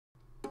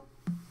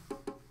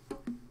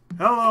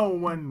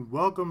Hello and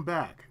welcome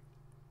back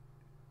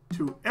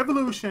to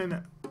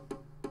Evolution,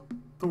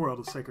 the World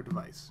of Sacred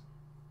Device.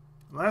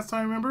 Last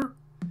time, remember?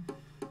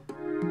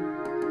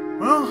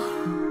 Well,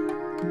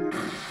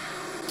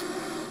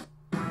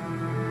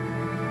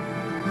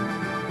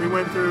 we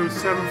went through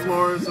 7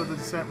 floors of the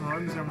descent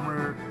runs and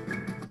we're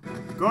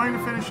going to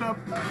finish up,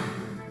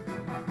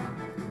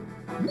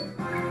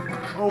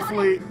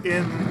 hopefully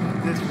in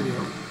this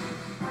video.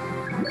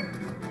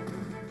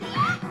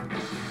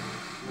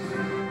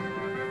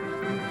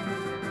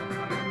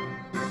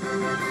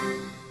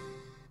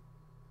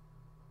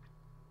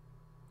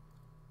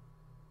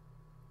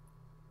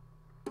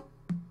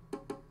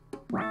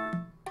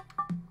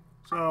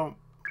 So,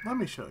 let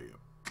me show you.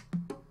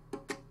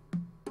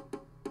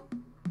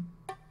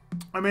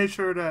 I made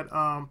sure that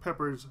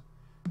Pepper's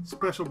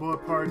special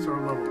bullet parts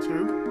are level 2.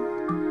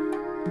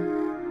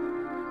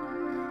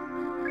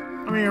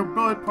 I mean, her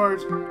bullet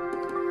parts,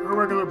 her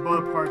regular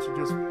bullet parts are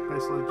just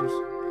basically just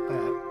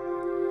that.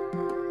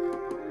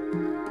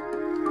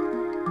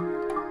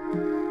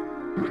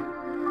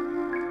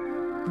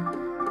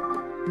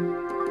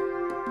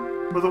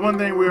 But the one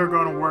thing we are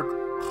going to work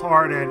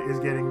hard at is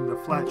getting the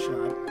flat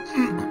shot.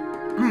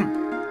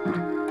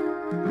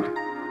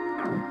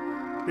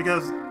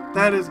 Because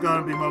that is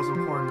going to be most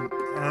important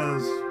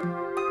as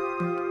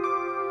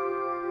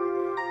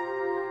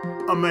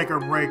a make or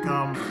break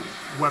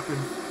weapon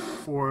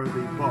for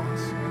the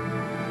boss.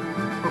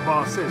 Or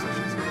bosses, I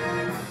should say.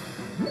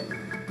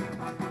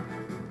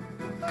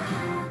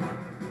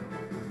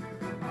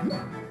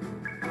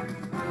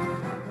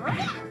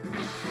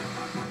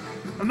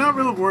 I'm not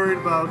really worried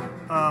about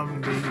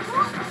the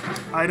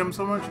item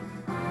so much.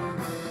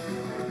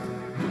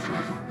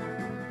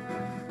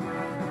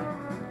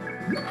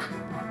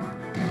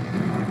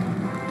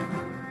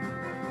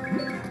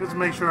 Just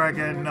make sure I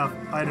get enough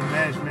item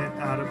management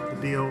out of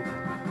the deal.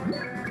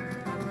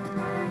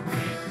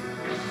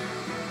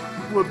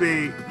 Would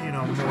be, you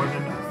know, more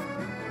than enough.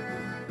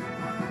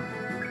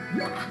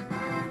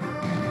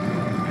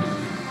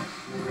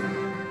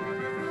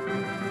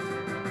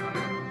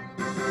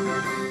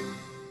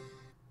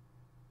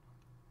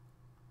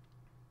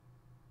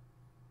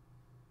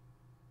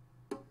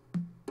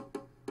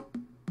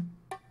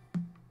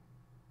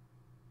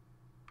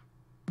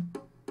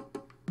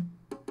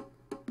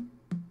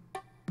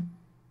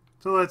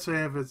 So let's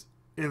say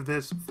if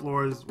this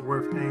floor is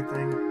worth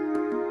anything.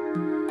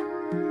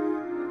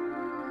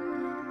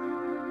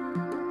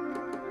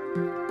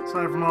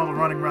 Aside from all the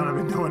running around I've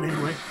been doing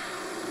anyway.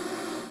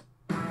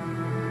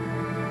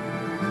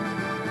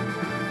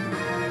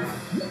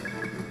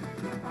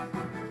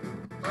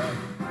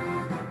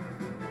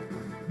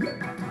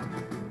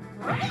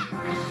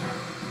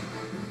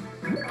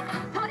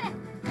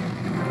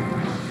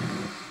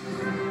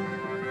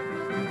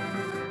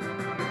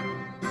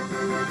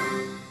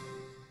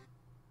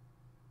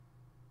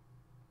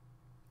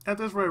 At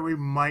this rate, we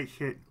might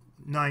hit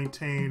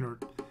 19 or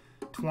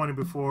 20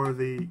 before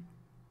the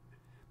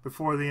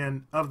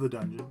end of the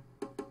dungeon.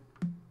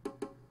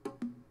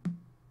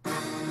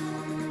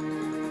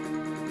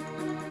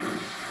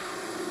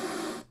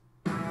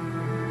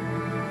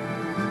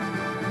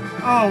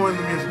 Oh, when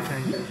the music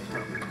changes.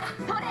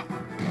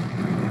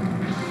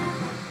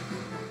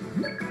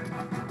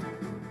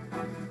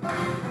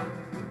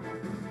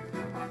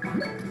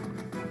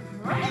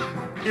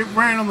 It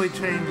randomly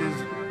changes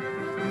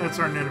at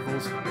certain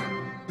intervals.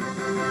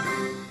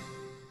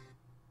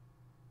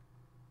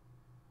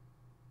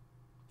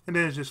 And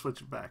then it just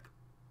switches back.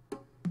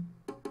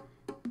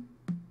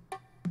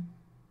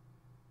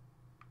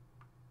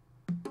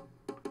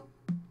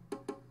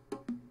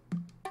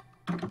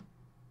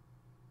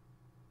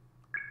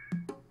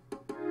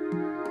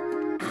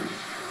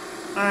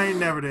 I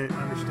never did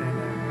understand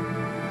that.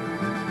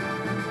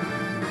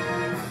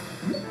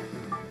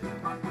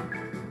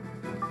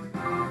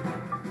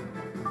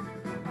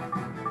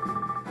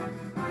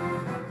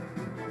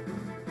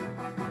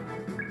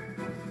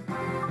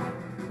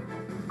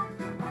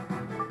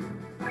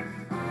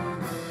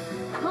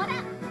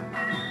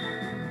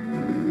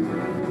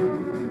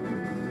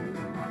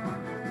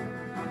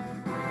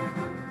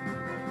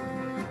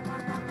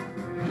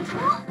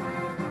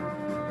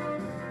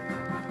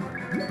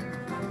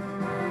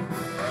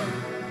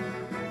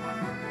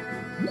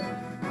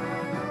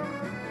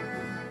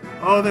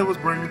 Oh, that was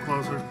bringing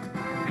closer.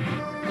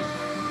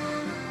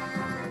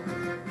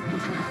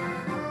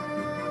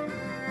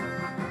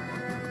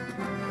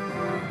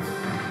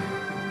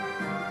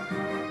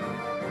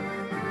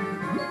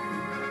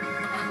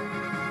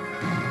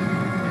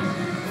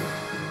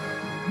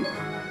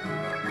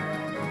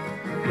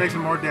 Makes it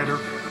more deader.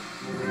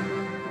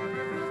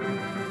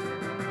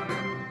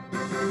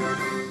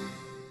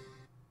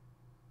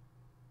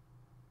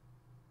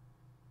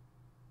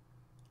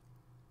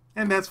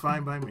 And that's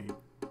fine by me.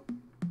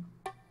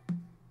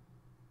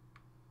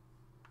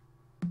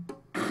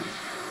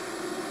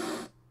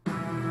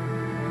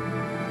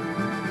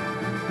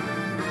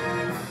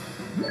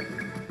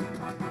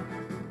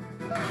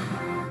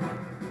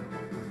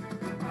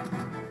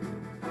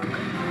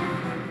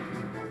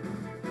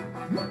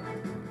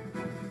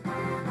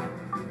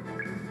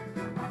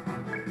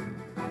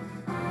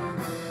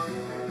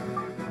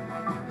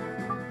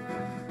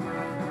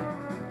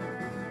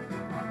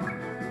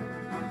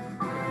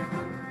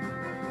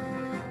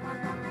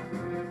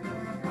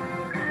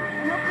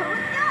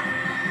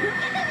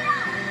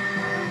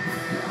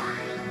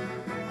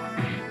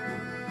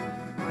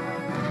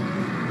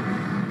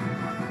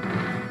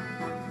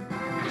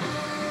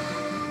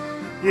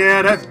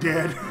 Yeah, that's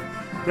dead.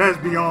 That's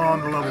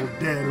beyond the level of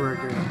dead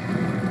right there.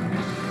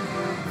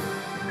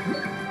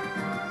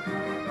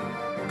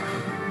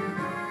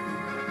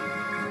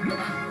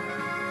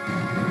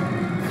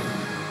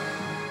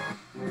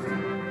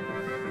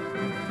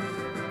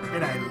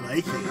 And I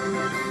like it.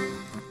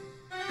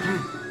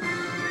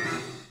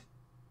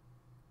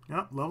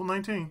 Yep, level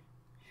 19.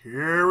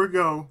 Here we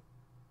go.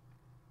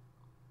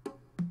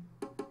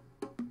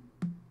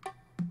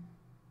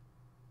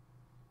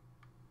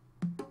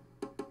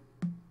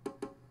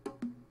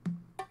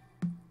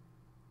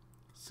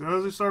 As soon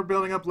as we start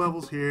building up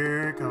levels,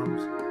 here it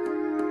comes.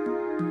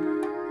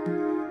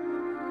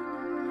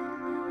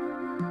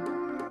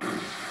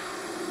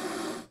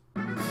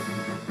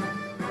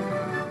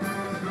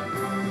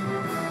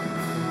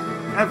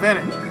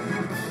 Advantage.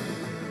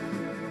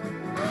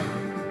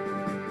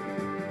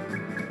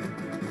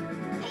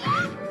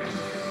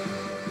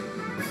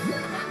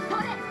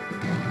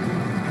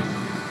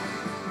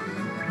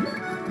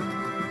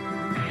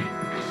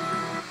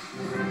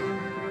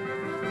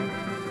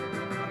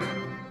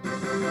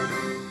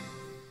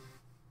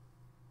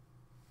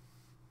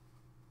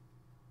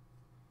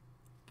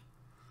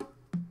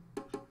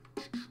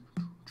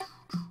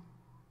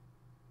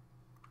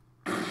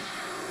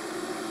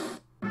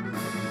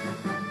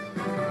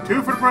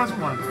 Two for the present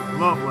one.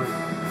 Lovely.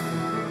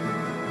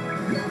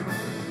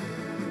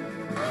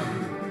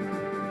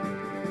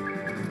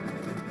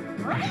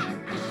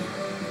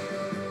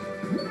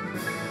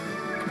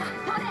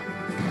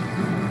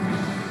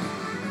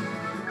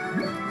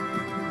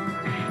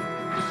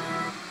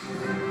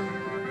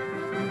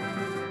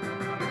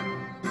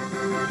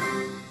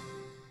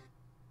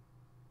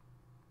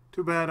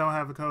 Too bad I don't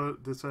have a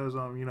code that says,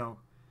 you know,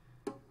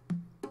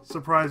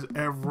 surprise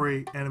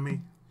every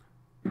enemy.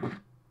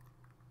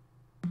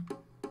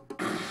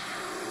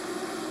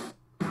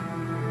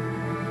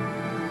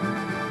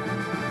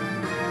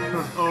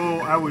 Oh,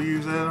 I will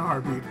use it in a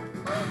heartbeat.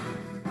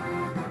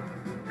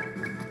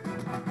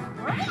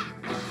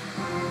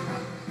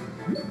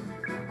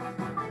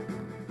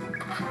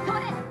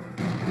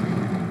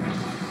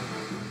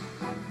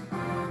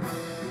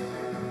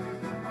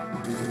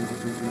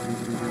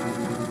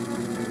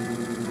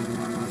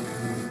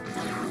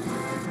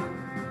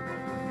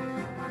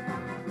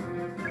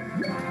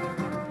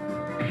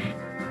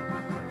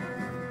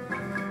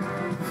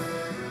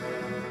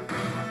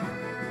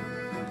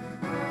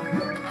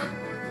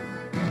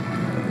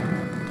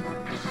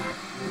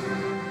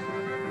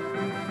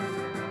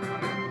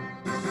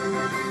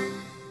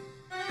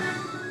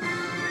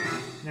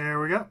 There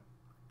we go.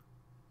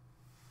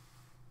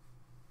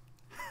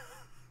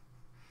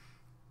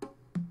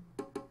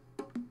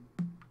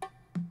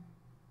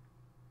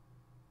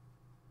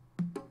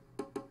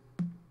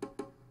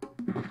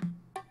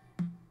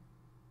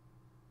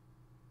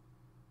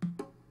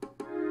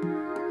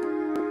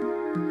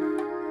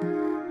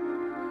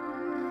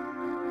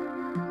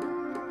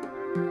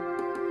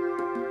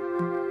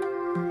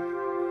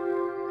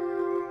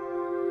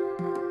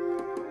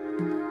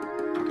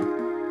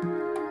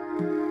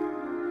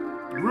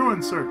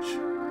 Ruin search.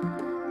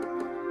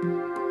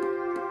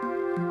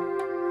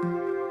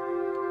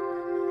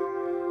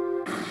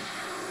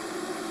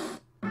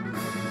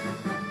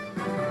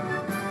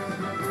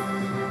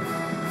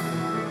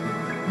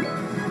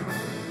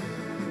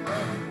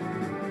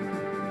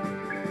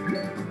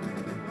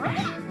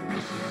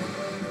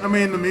 I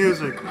mean, the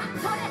music.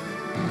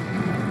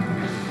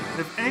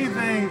 If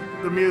anything,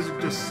 the music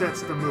just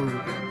sets the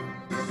mood.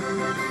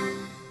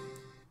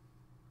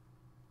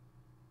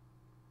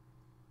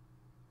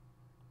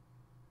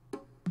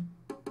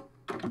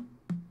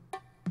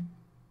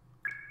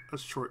 A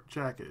short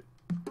jacket.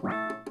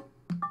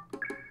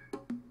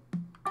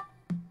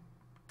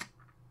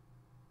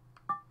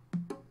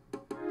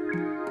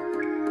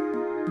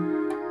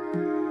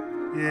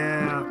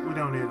 Yeah, we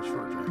don't need a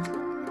short jacket.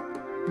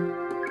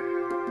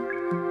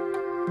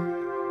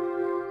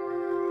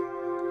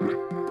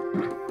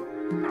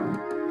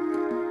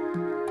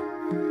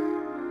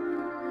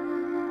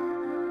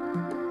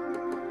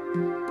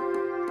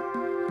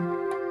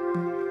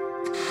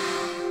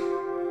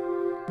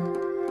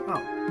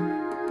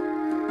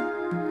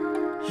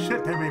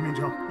 Shit, that made me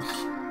jump.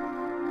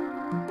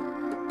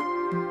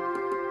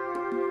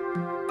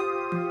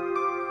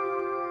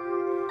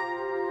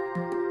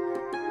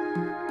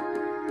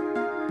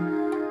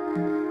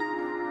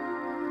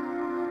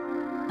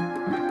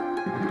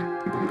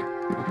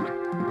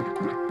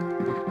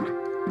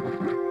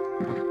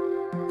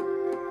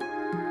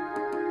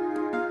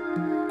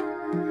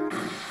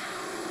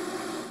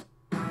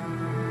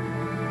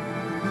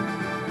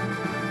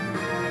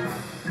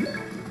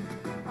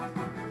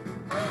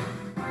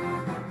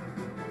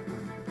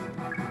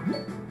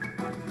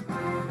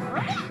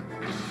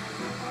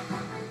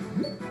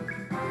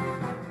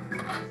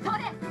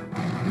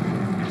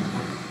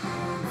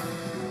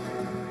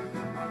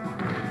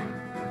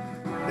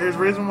 There's a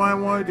reason why I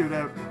want to do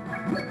that.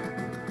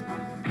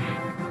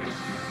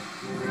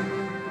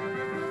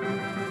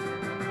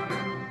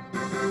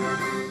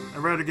 I'd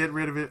rather get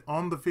rid of it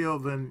on the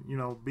field than, you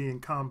know, be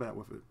in combat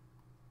with it.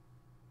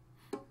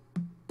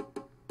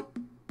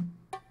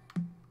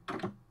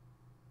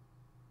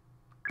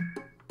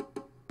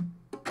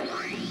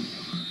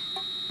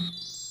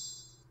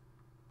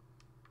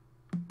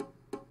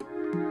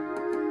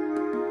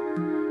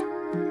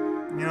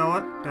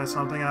 That's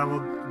something I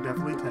will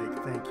definitely take.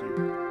 Thank you.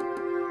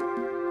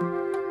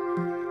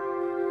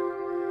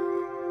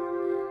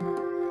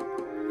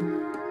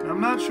 I'm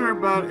not sure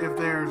about if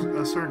there's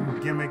a certain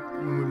gimmick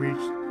when we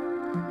reach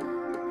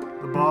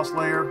the boss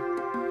layer.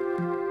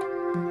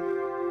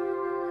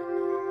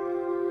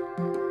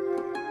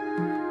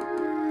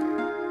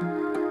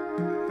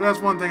 But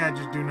that's one thing I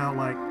just do not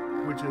like,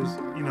 which is,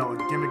 you know, a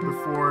gimmick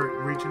before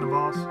reaching the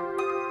boss.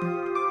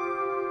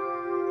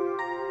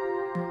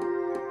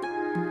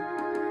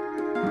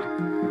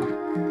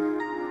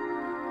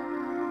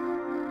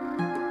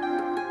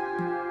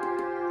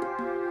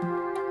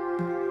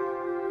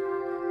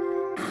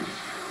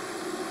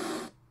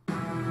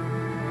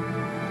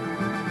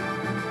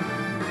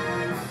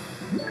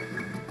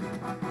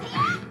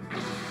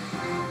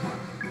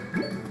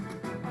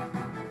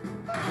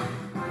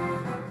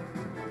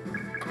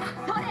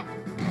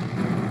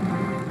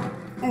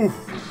 Oof.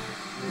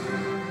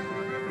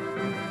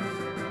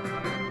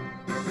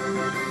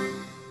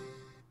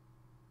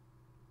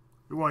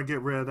 We want to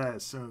get rid of that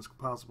as soon as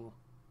possible.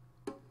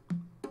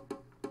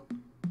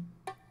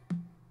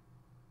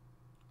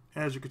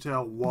 As you can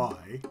tell,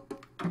 why?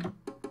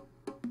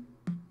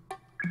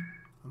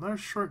 Another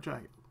short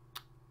jacket.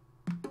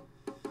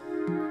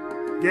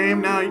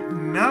 Game, now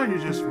you're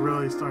just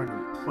really starting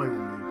to play with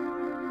me.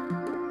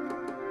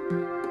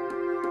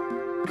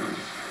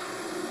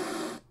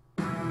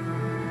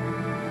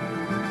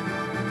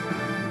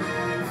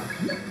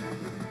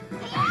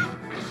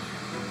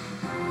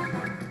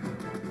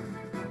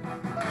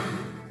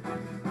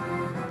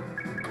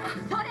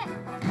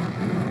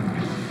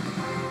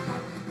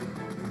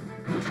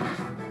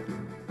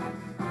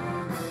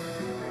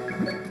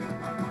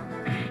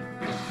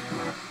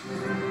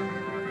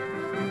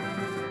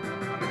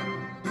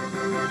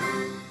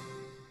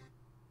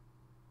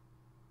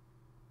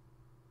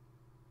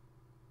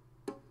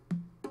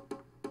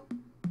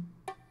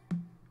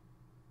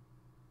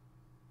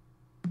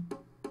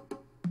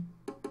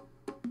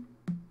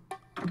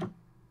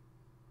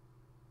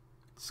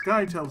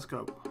 Sky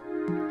telescope.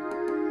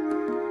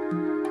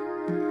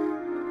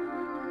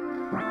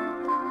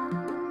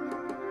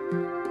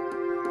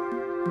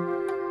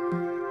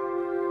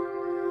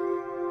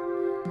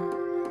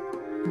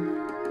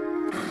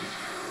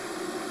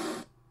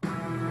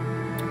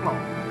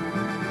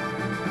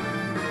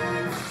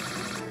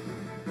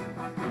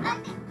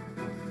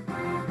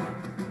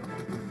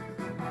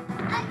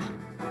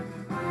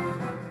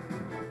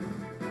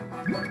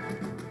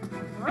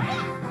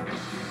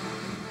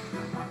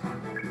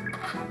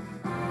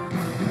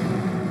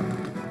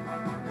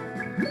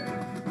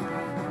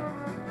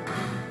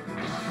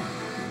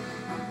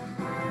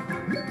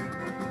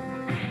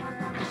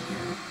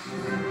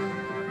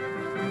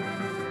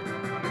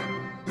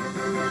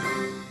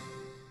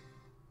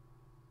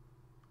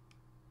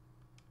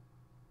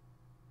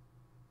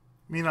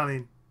 Me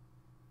nothing.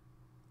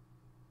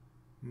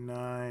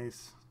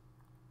 Nice.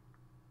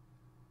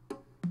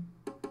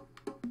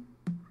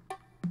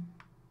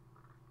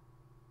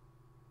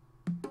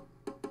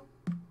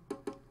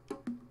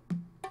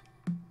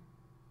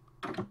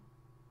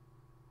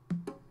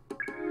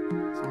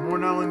 Some more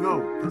now and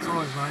go. That's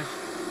always nice.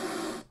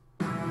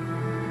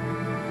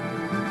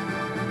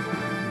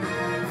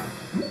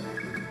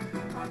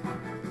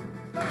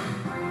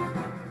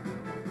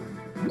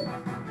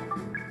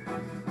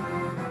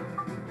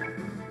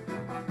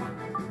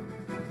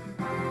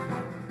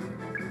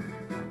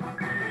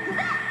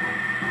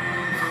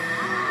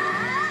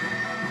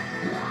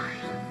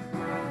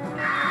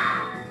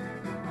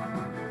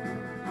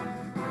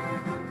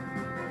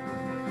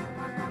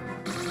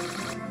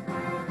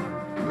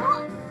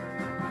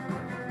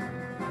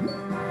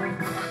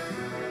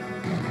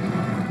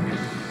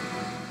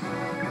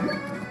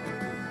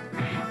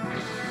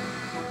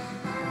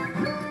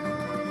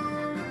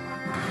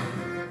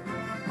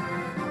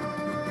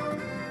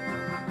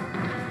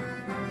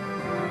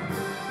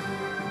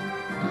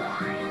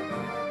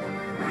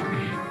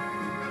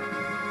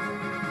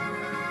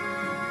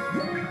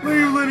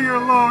 Leave Lydia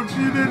alone. She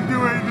didn't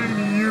do anything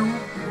to you.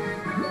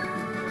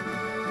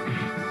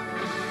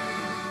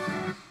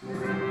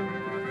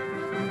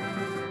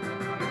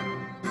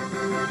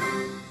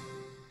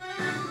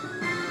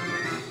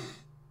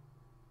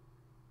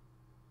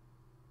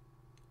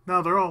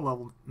 Now they're all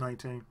level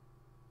 19.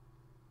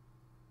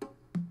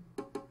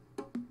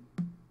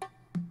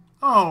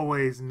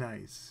 Always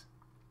nice.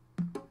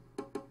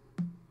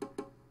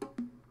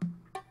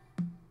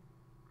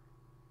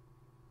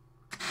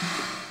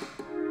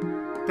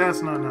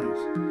 That's not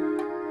nice.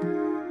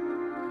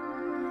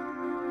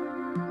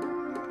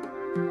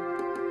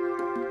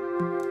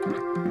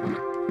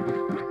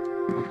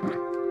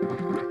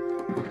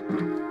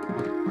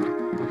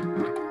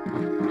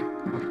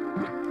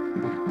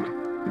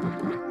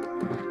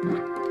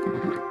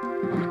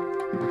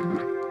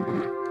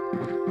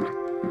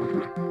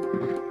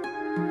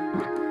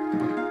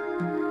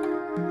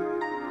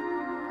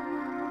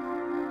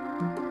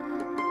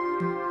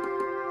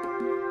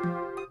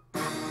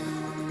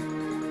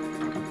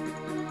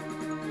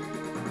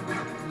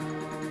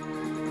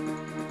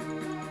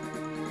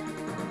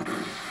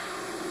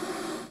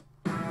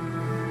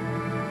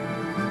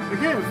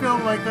 Again, I feel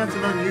like that's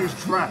an unused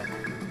track.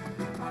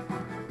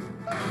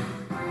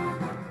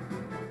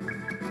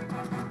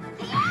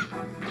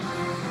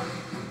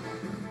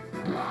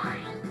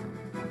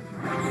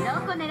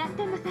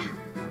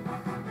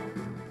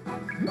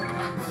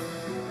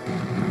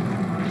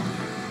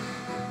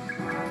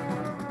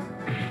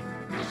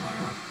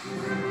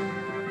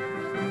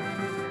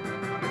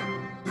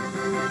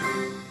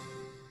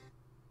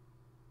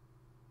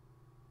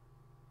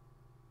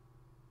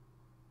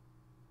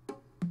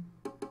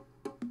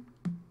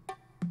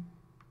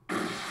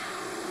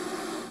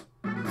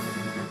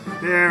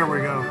 There we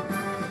go.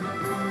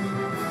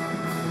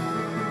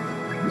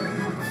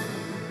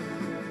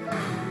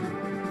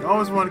 You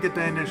always want to get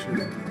the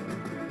initiative.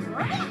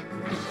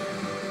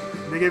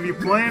 They give you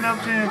plenty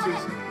enough chances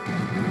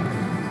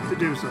to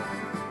do so.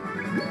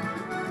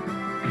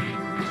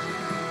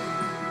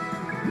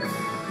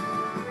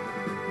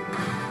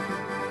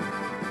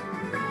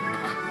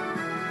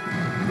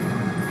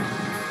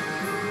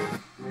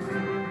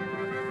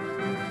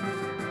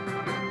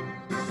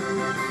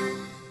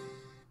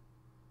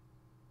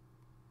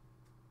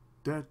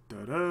 Da,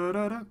 da, da,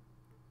 da, da.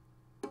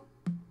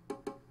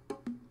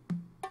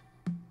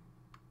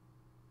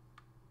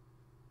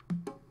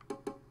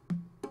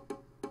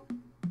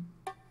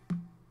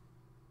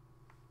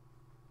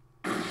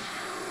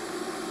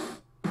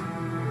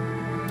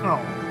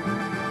 Oh.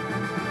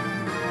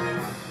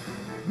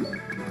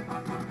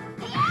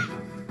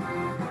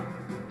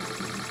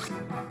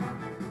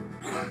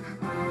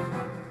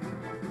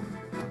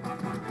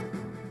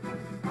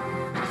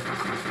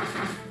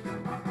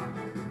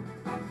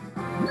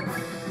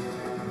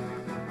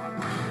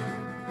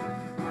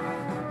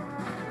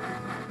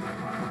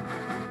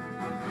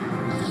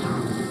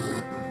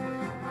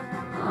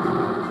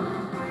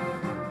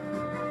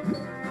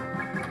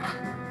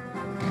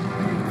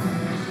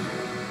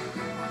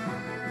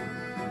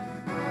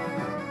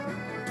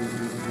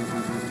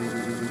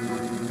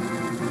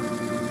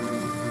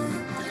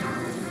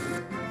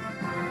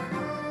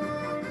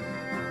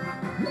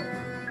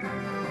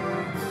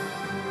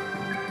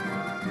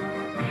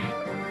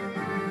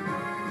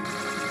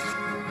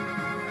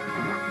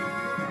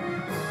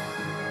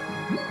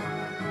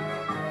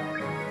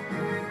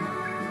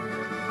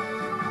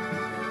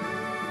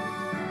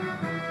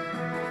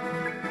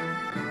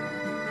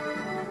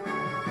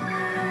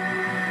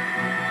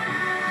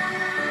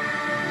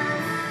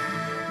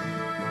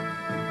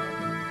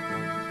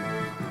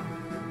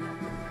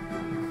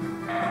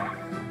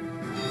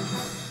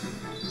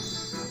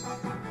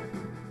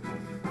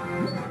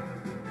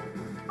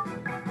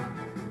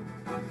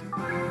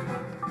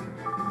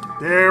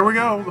 There we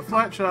go, the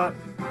flat shot.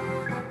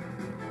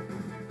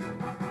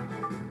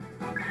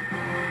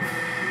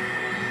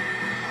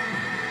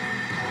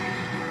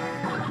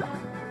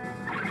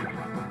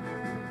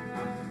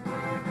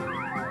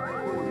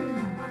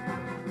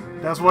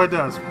 That's what it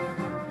does.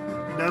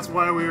 That's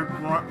why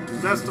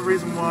that's the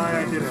reason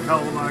why I did a hell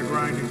of a lot of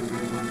grinding.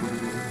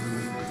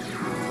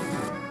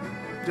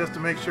 Just to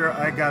make sure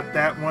I got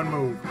that one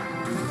move.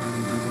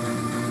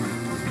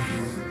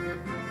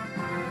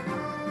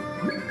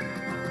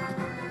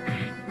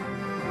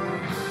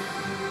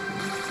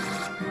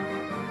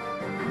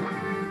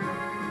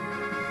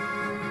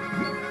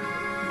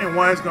 And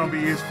why it's going to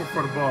be useful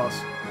for the boss.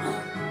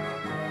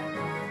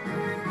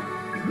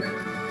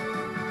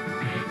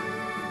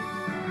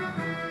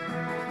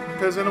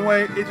 Because in a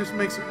way, it just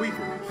makes it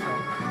weaker. So.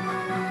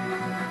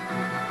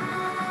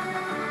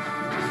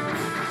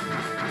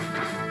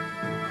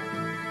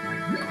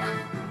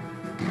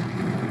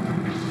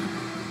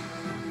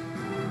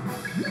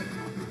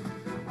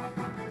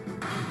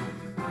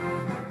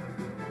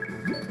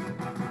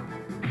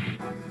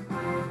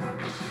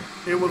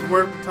 It was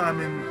worth the time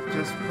in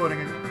just putting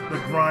the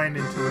grind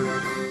into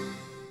it.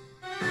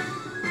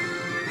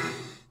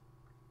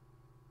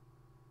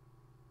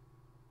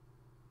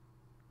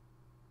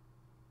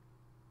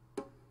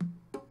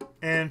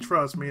 And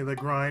trust me, the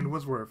grind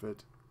was worth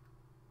it.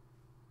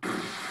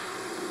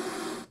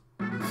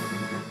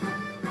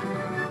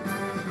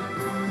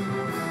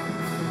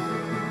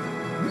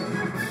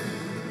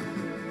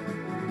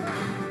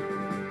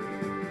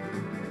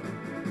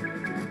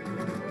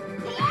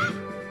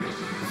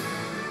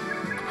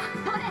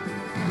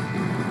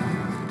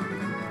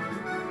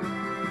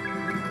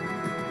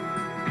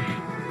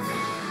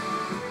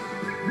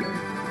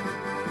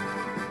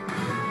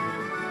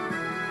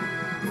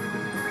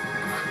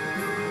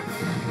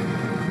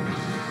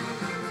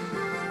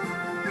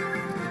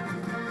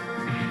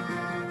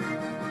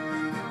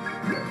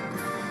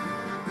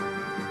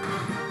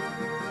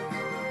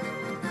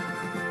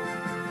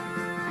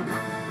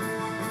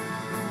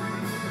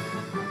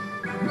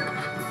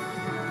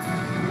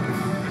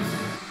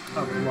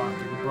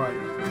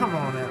 Right. Come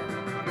on now.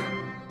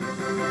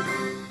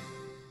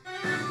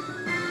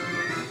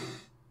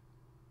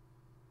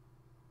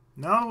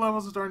 Now the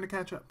levels are starting to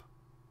catch up.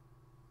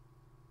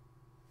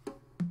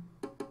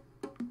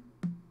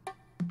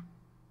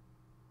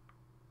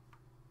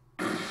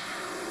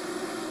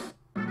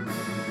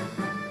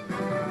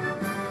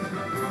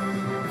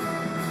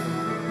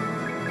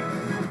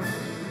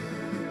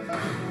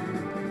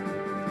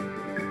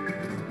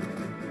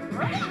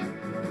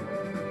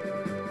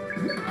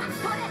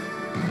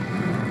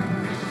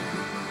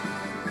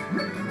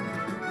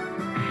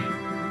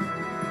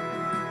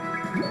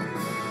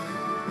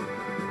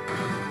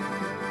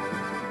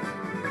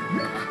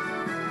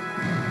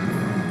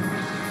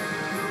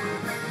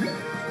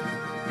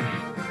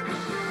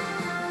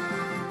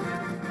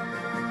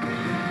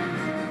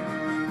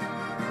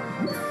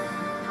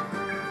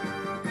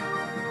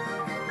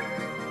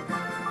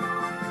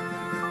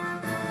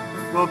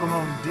 Welcome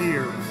home,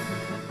 dear.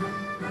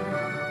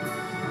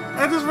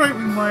 At this rate,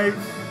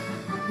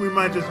 we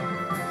might just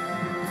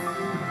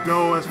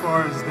go as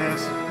far as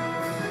this.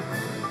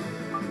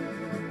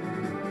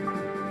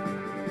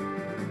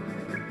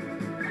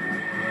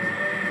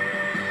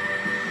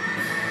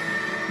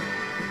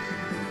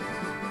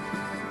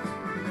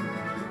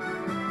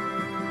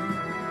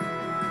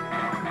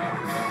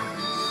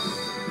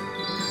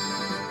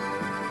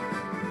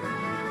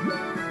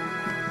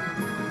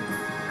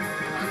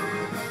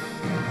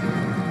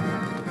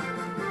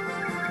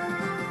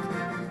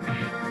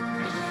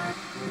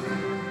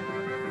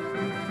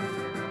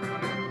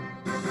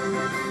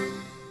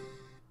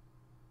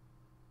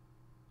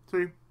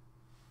 See?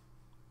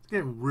 It's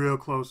getting real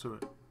close to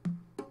it.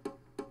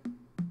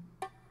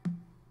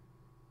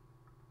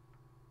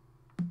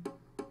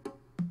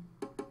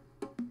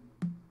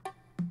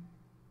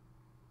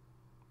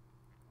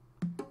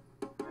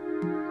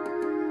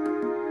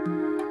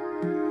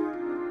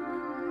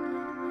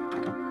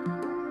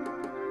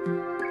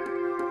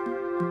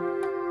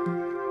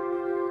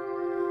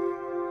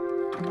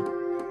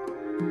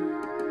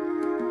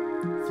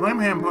 Flame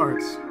hand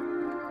parts.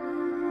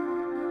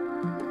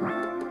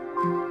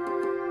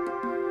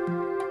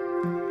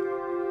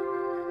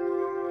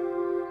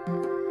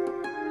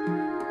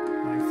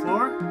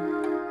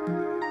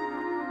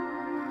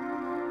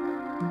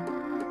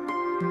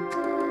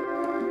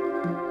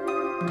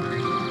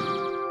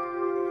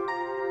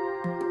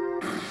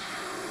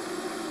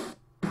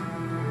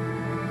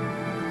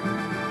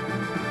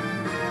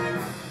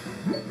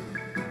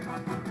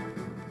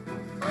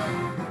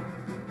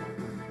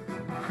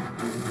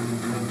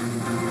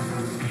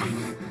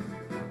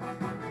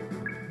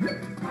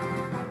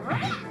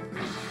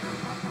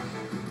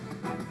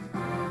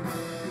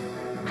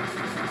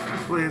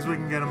 Please, we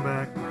can get him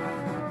back.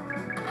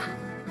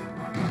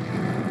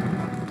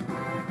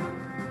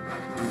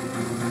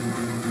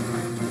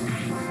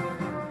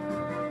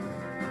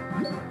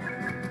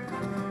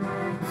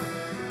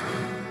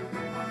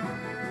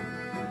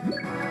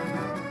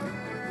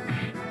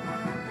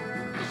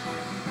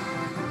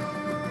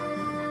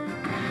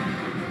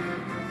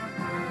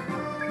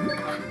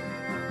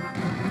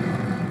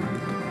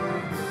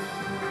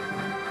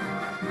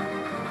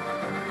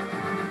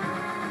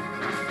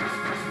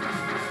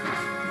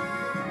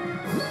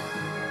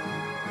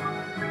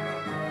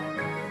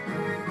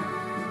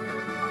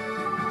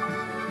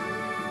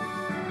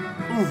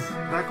 Oof,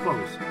 that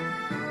close.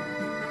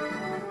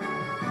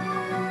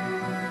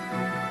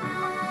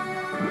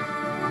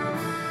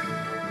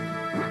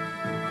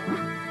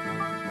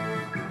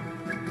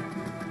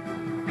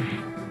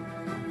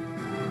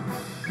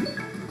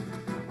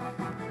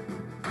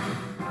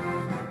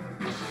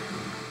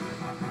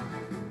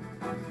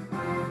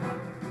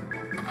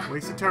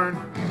 Waste a turn.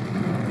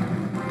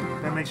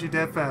 That makes you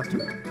dead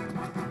faster.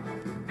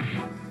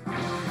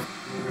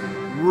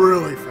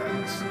 Really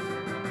fast.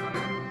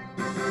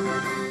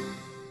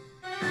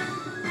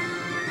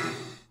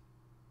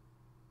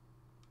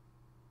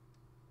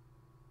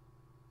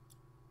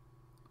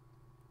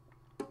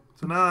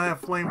 So now I have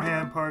flame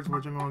hand parts,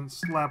 which I'm going to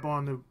slap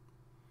on the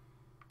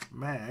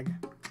mag.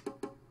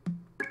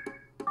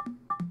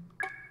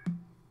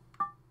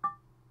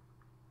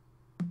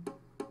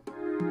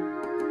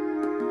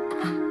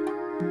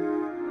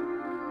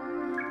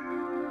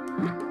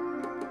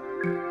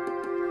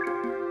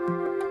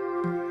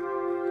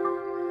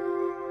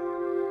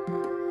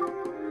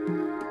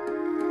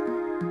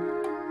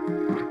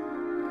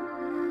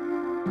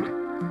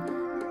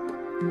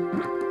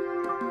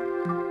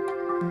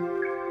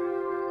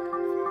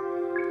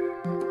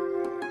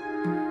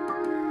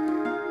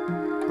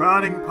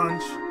 Prodding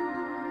punch.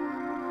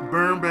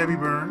 Burn, baby,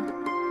 burn.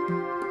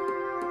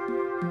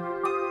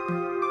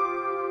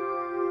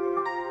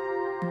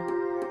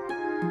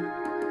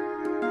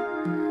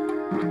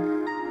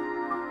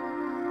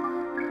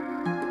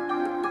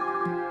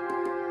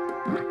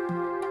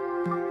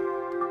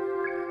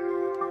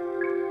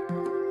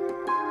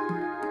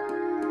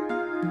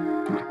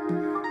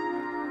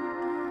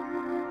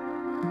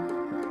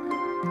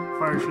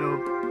 Fire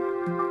shield.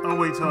 I'll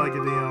wait till I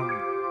get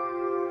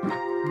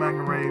the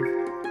Magna Rave.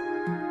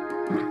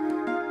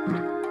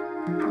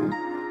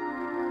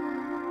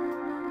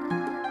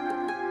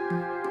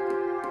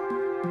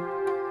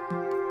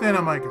 Then I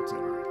might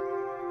consider it.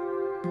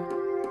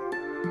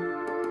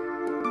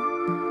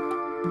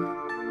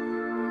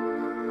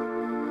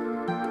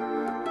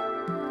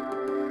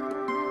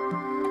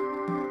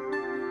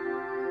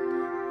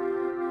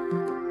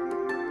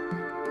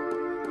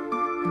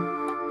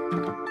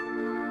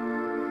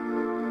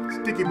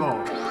 Sticky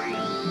ball.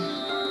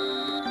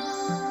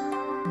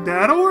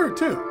 That'll work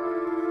too.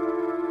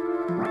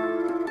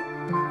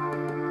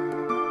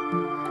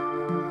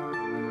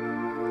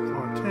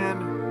 Floor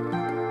 10.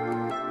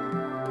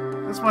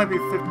 This might be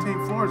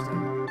 15 floors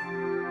then.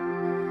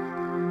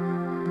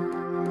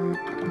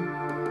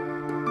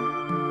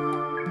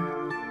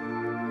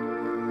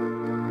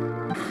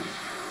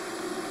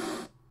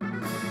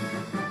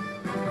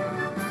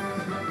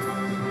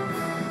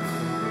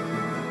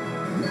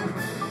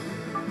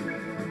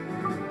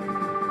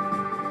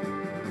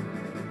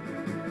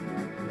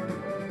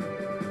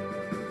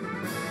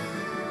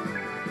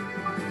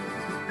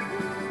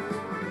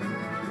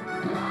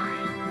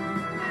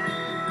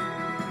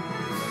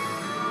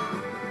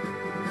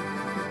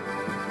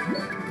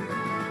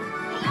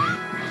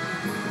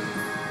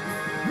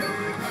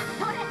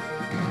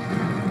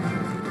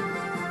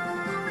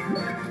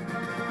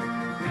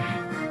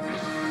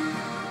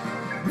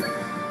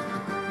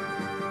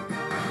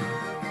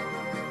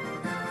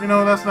 You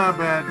know, that's not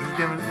bad. Just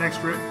giving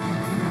extra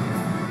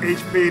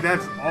HP,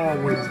 that's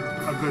always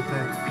a good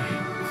thing.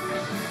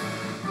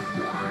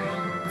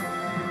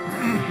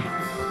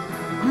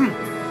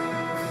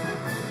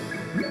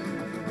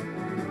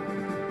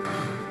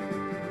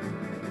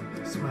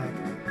 Smack.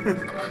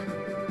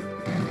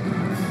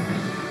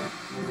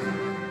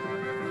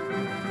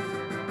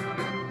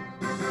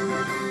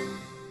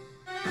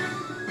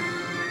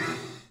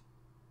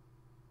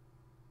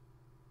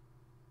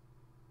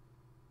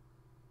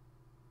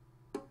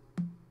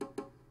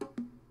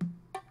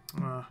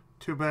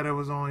 Too bad it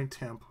was only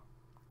temp.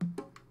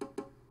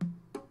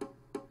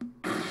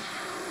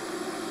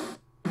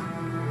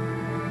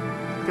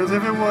 Because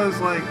if it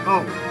was like,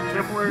 oh,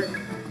 temporary,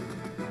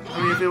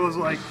 I mean, if it was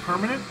like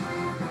permanent,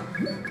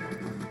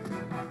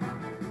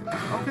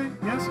 okay,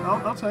 yes,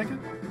 I'll take it.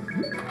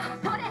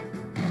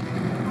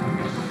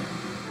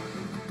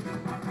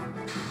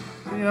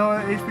 You know,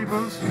 an HP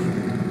boost.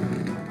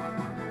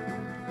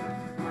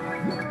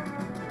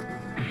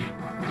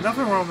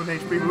 Nothing wrong with an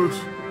HP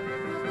boost.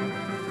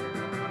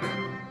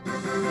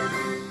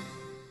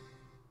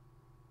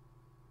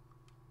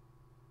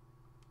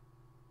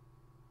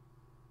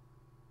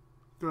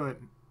 Good.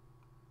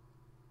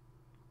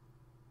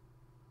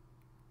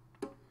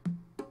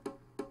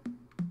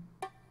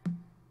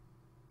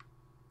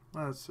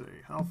 Let's see,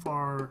 how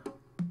far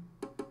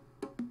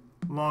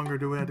longer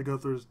do we have to go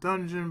through this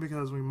dungeon?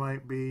 Because we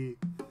might be,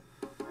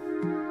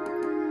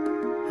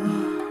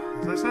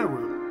 as I said,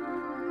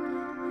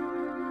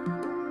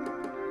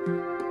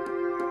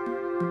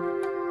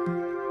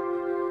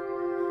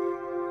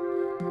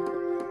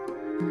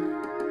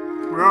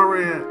 we're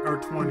already at our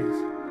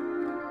 20s.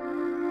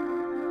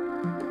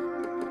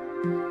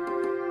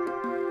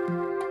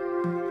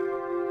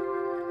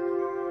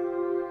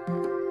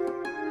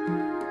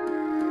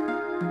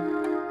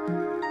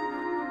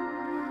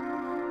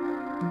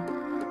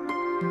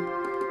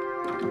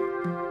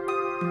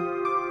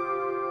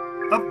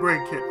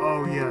 Upgrade kit.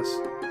 Oh, yes.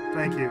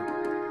 Thank you.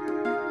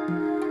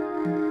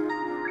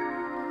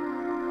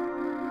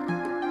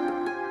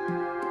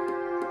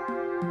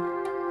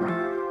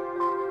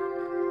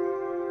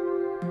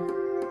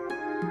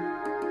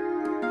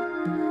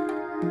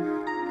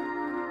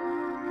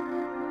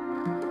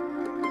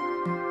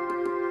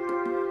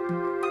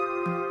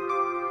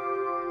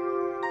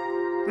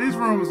 These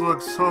rooms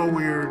look so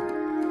weird.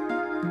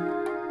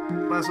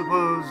 But I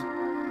suppose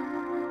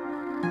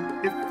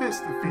it fits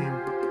the theme.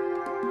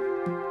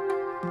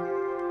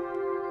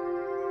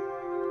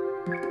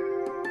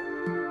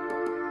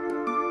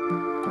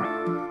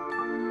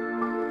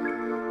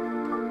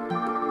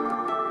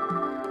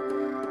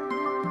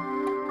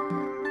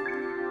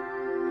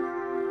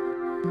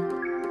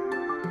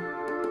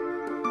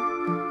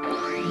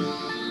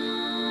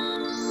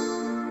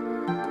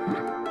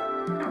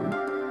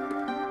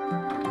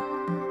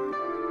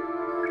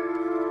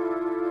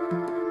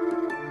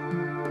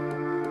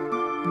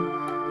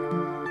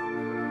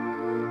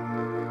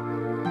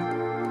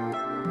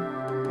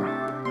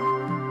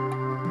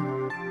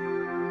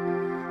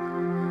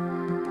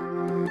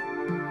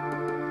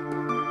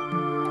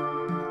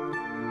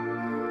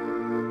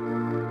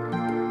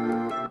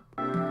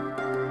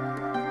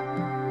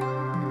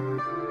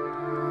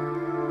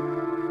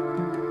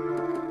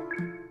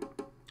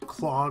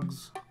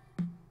 Clogs.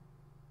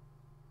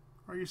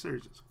 Are you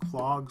serious?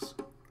 Clogs?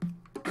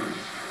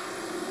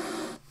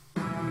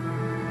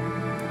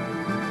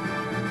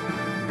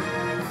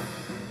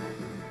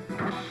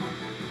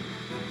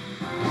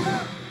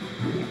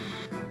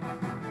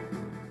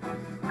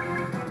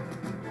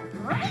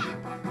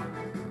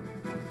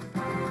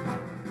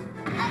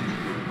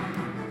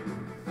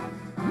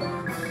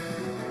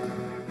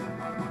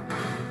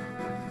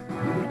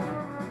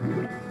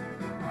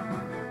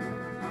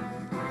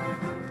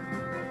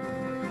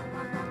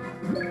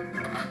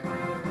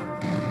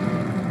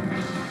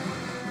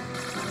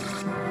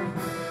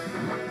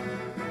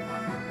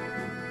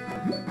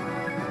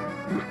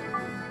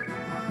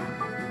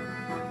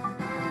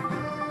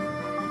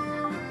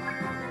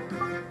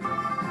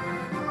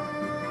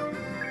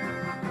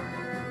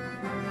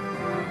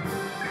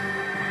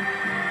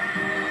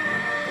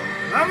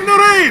 Magna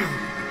Rave!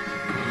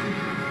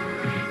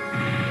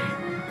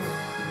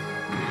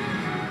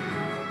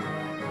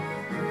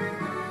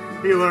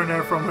 He learned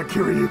that from a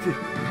Kiriyuki.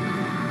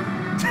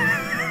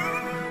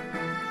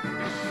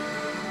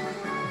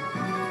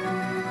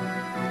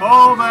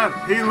 All that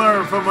he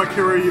learned from a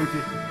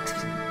Kiriyuki.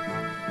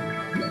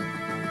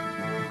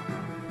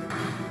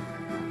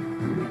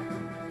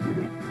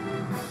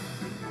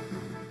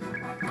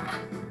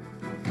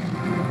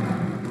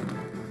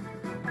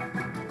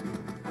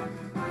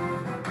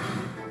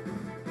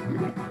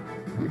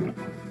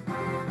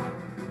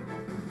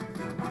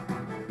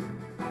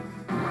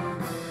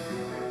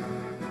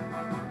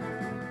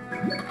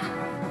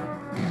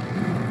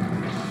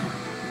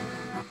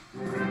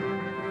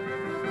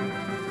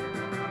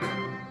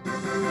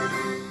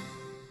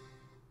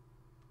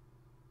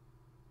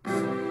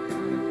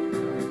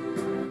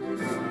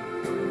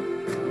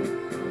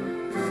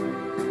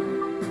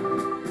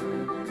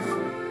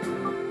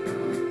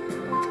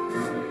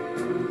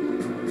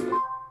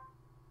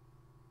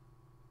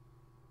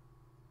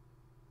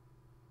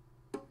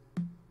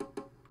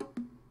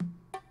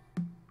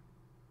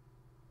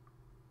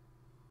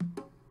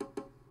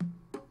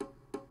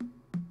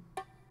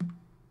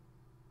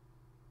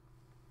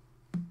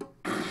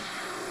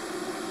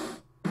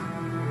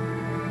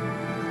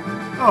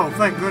 Oh,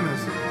 thank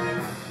goodness.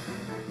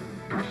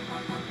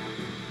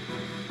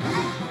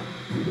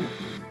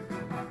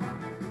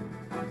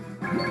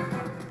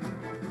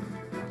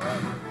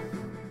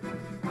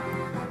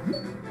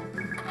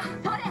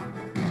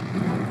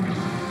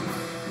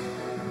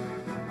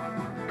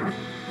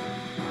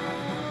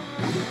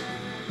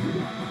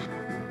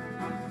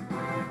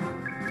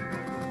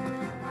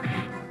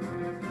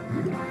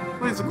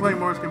 At least the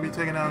claymores can be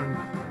taken out in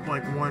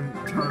like one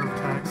turn of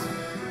attacks.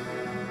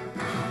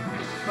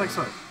 Like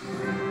so.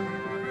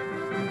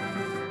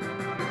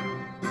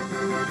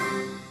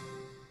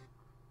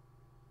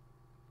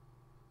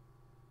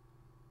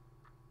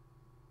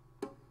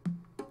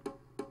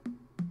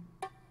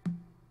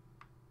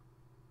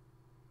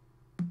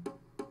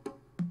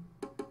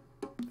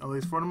 At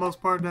least for the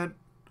most part that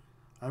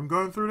I'm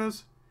going through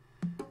this,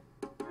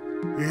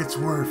 it's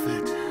worth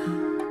it.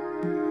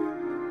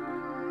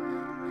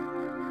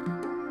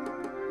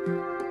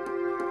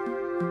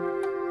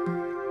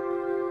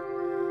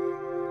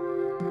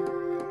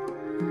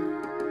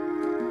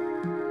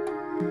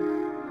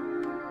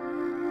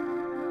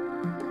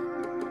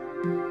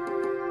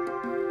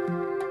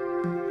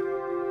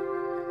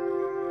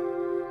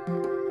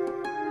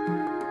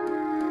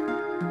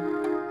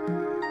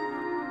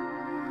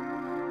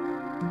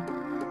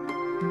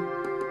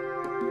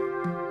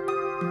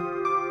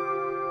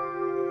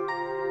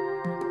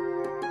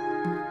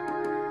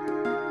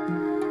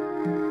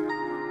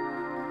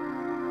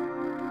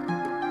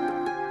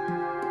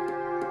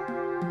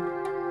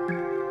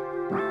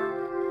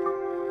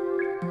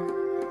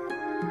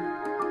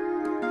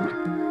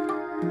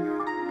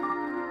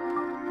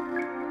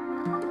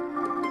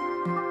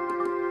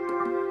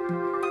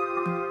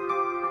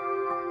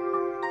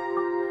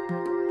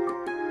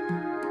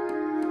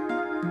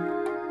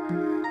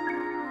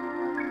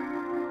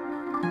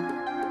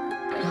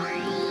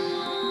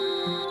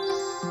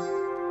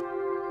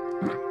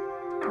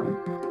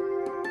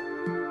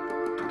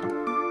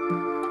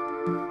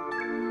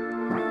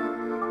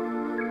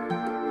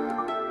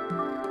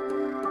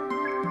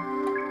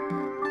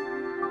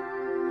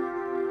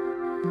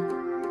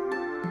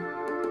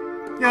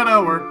 Yeah,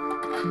 that'll work.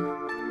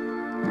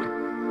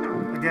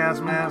 A gas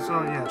mask,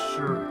 oh yeah,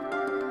 sure.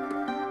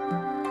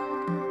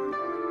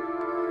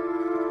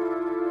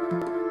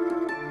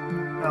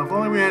 Now, if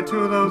only we had 2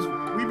 of those,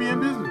 we'd be in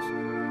business.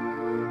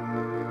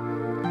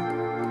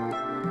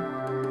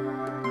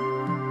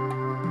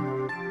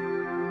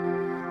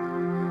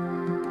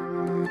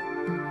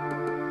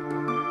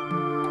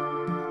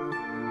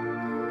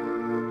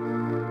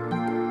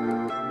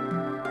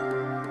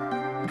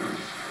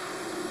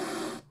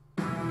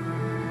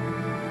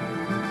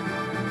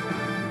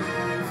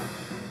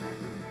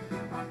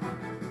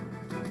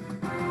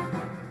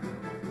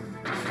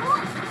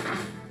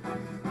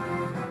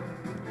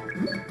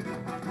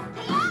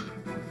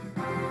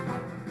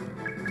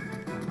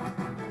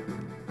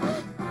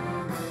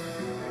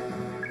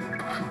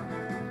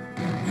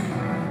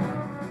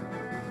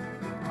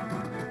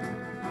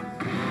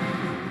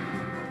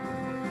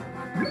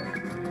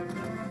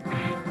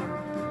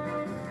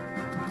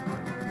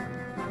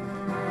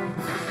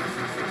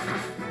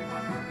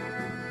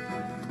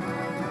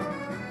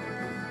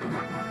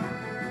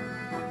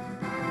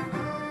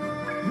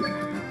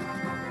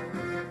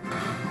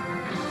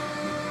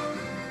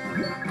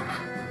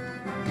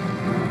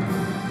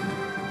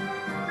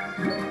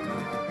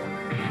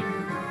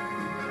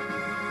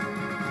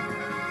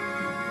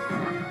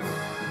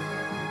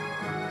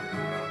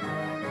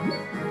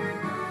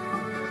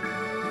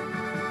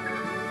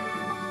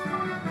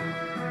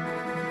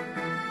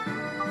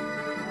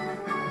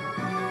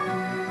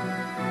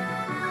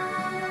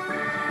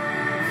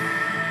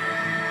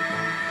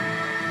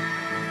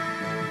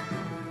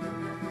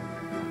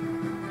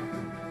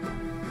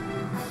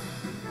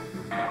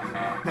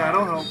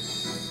 That'll help.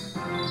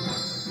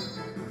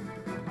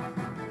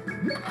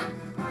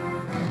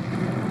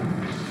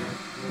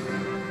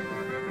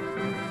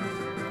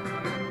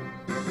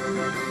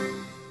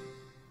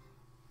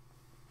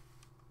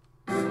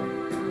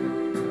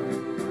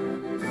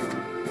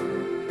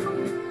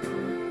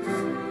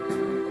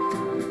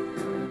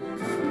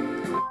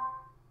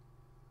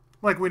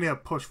 Like we need a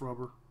push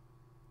rubber.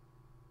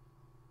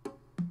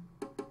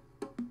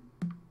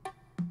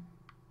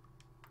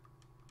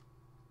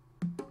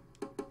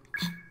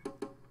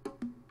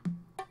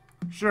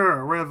 Sure,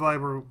 a red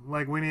viper,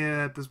 like we need it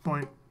at this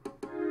point.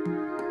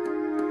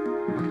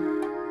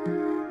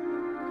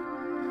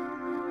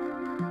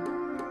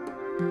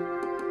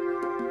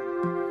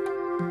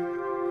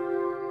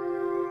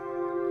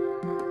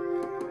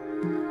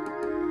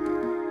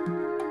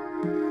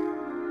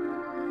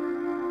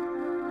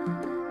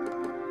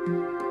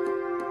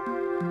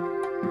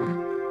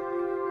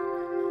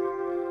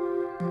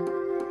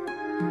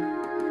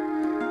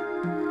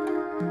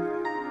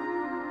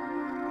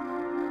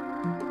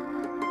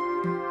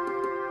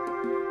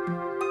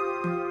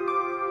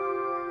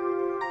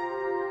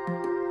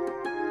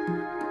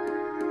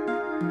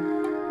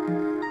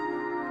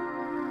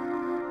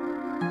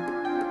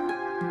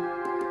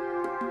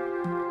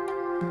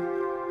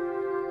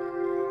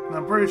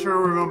 I'm pretty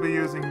sure we're going to be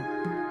using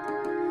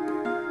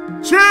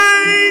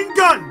chain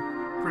gun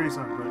pretty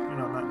soon, but you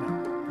know, not now.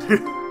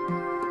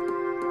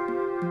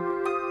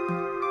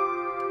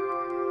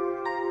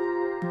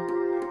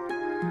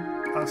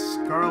 A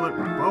scarlet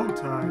bow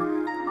tie.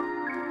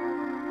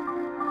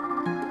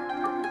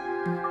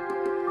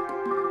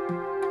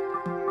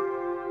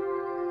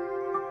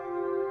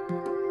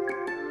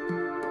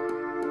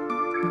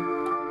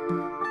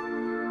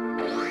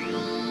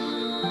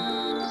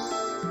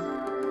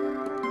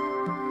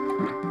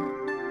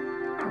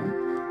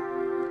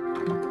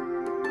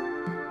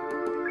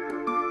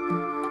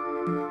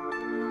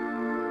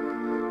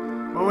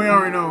 Well, we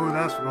already know who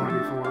that's going to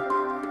be for.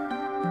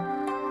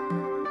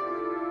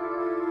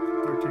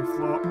 13th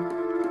floor.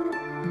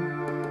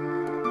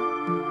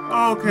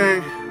 Okay,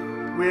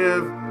 we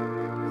have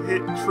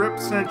hit Trip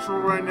Central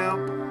right now.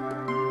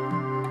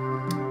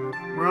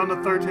 We're on the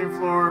 13th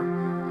floor.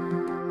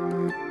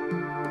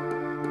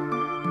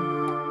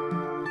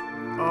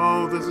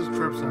 Oh, this is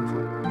Trip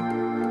Central.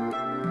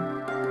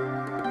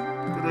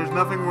 There's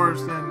nothing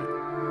worse than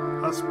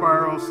a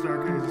spiral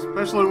staircase,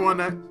 especially one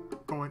that's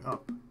going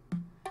up.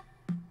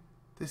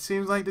 This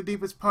seems like the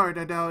deepest part.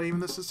 I doubt even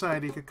the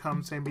society could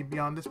come and be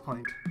beyond this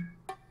point.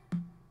 I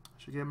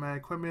should get my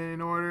equipment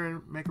in order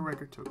and make a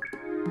record too.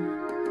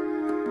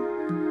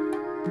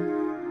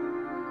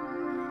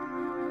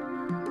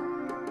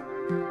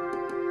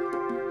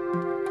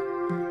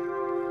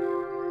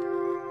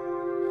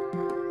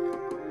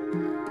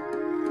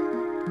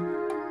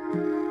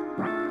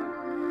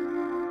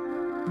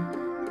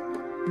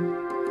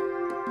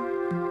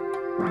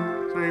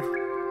 Safe.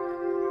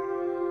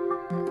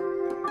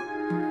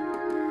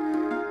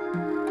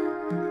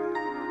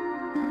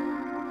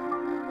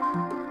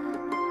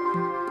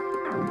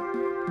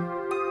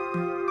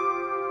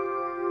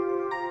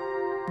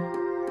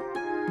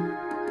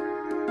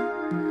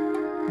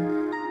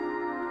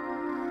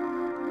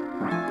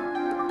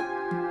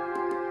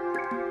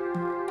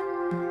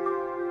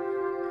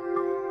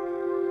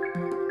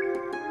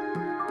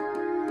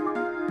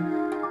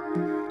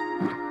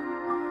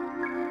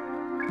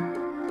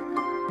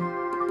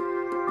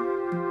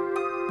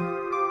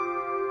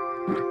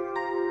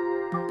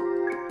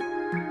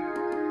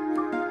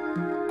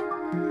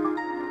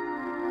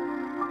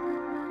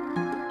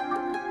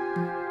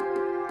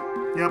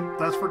 Yep,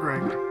 that's for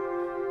Greg.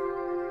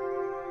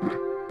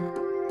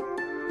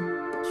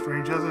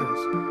 Strange as it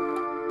is.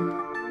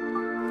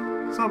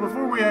 So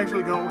before we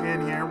actually go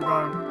in here, we're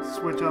going to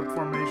switch up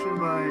formation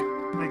by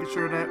making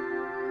sure that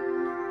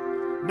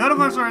none of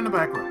us are in the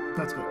back row.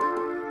 That's good.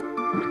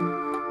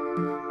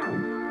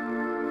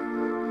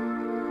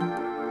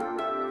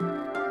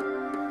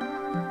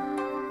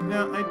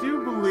 Now, I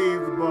do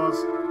believe the boss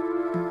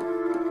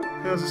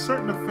has a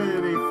certain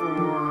affinity for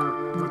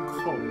the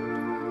cold.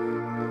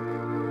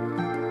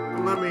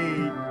 Let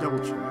me double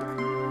check.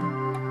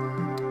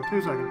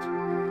 2 seconds.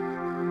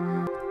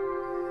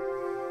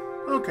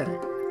 Okay.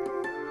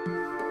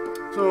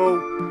 So,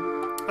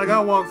 I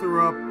got a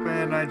walkthrough up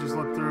and I just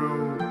looked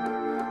through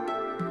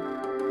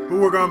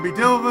who we're going to be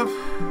dealing with.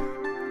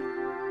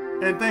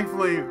 And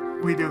thankfully,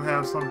 we do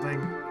have something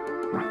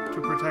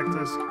to protect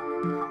us.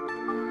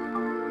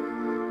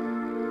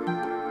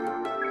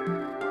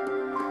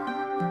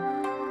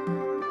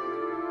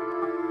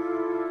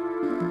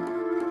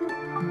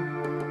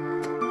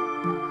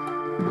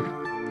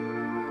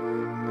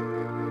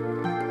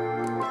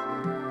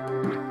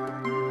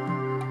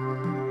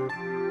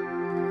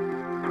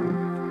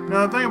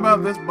 Now, the thing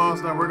about this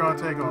boss that we're going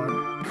to take on,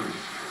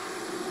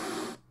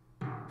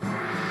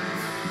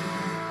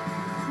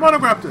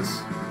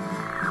 Monograptus.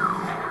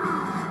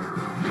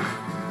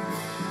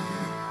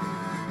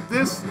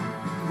 This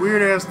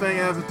weird-ass thing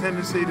has a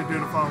tendency to do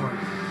the following.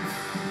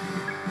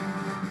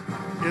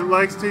 It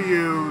likes to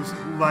use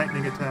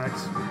lightning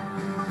attacks.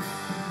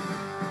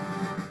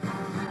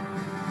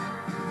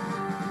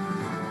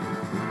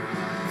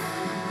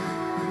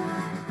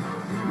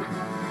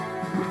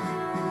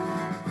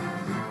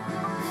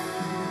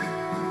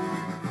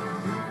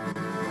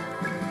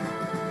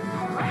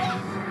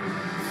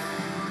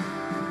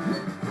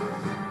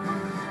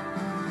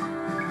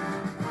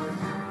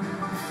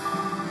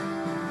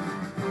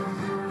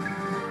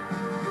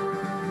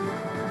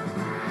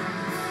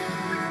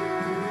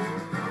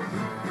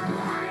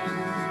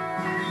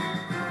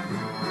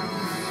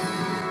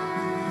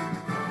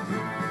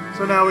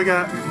 So now we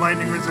got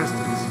lightning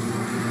resistance.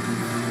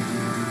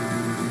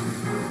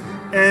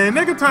 And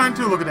nick of time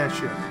too, look at that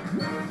shit.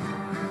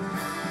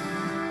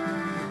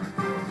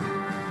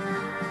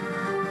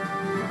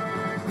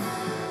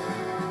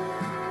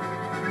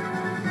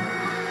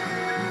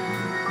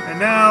 And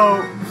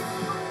now,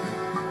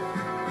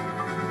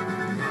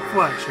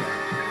 flat shot.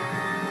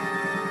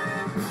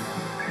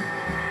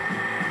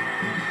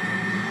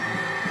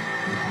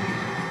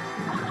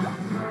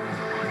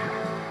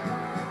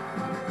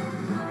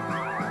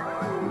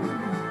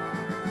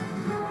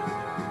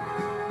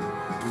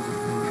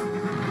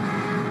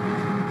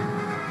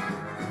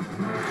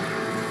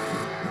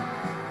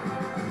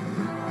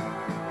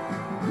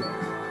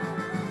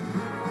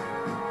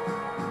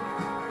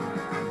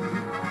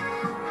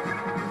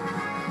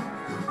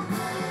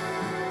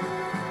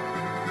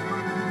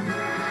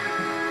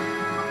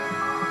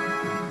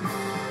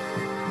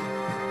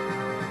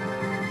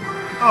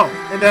 Oh,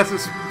 and that's a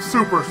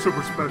super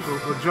special,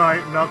 the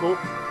giant knuckle.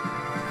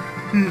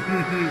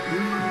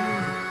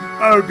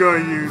 I'm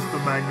gonna use the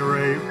Magna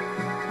Rave.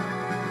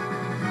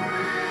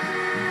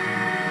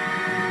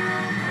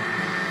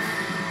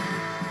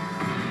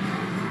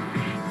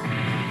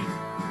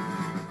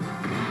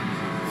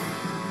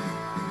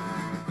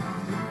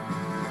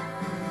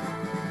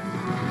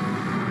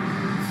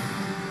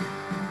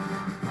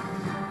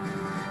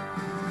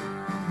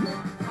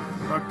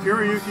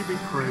 Kiryuki be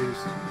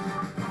crazed.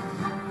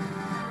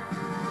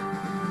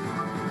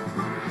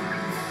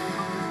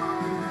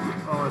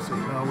 Oh, let's see.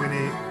 No, we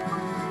need...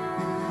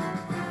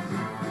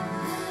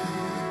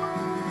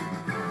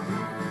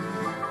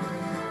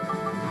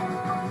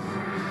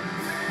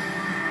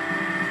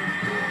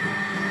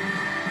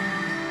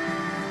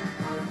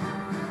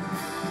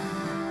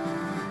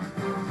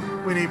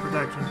 We need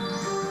protection.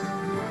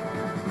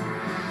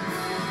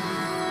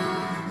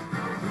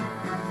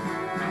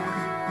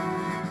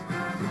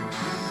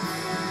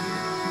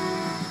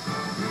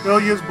 They'll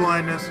use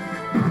blindness.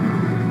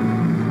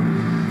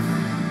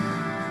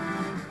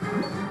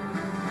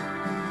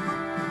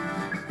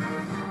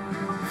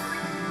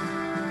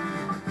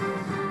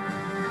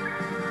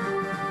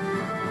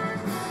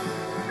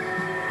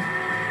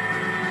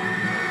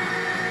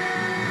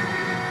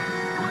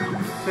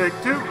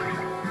 Take two.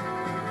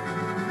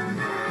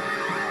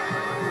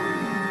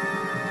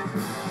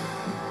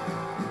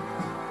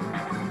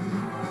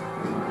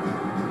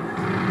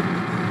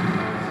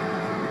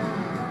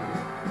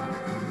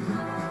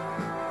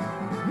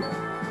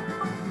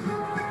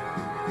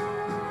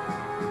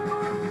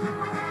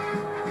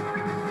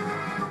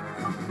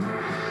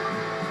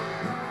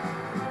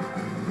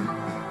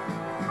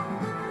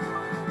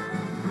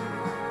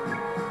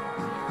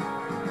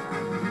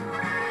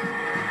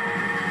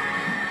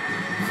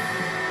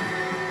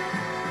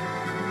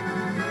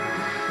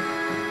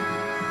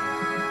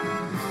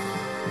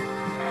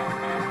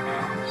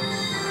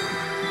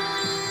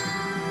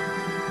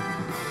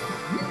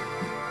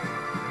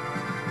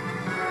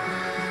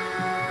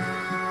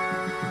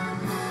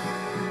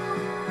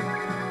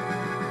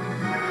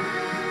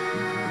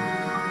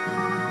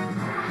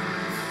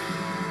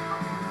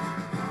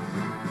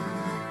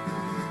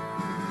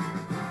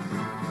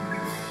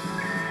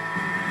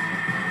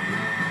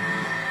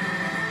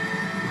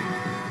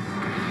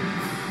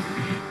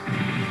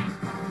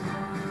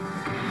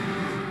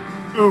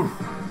 Ooh.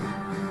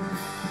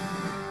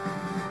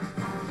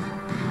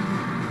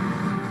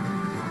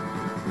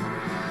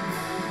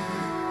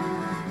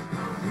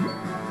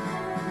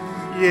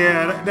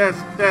 Yeah,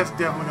 that's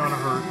definitely gonna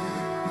hurt.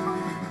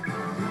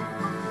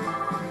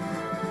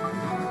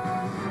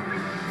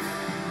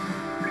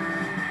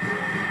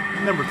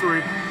 Number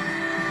 3.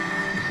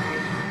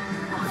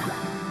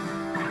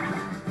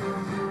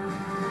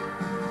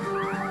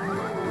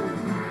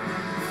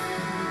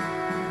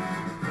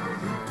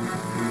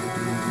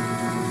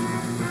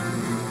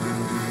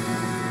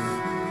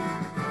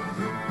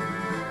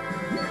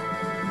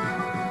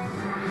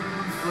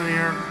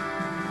 Linear.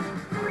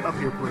 Up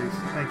here, please.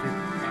 Thank you.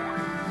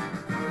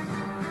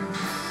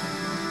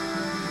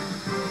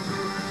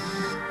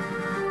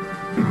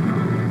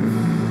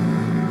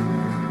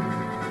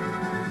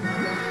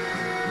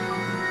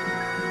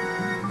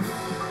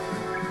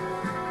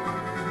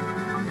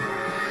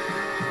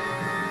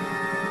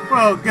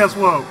 Well, guess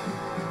what?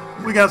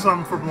 We got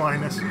something for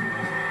blindness.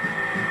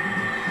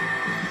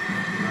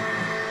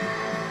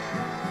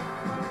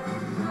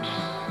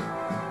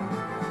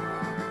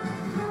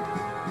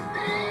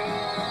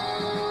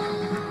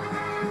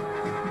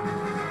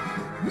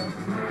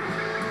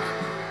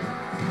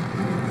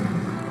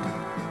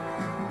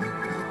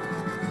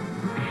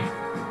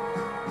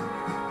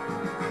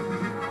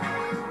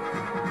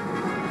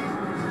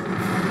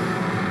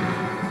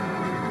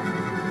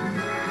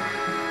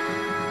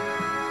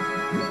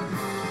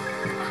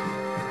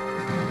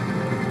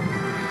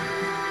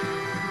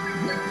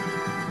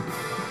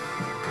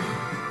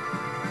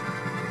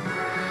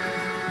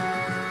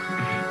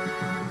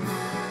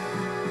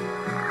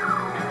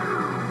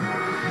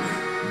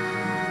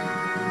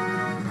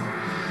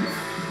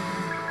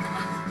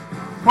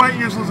 Quite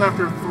useless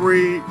after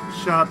 3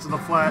 shots of the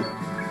flat.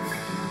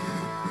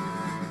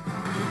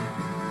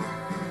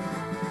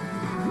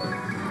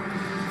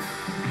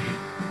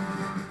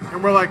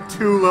 And we're like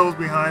 2 levels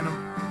behind him.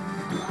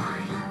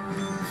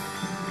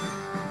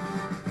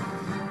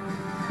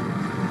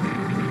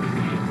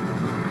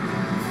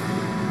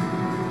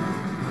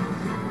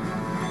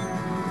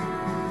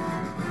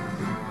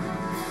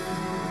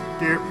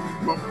 Dear.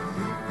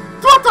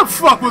 What the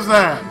fuck was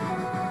that?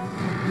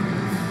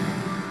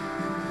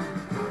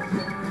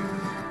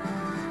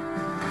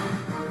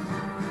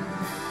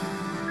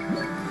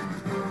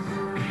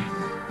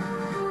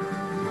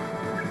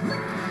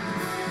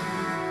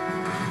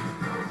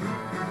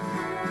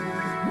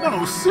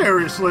 No,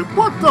 seriously,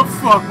 what the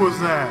fuck was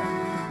that?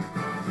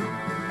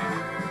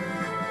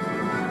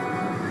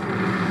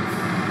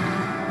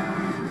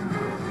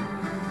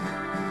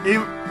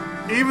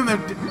 Even the...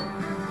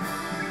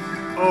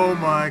 Oh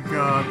my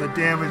god, the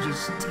damage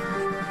is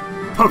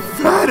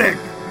pathetic!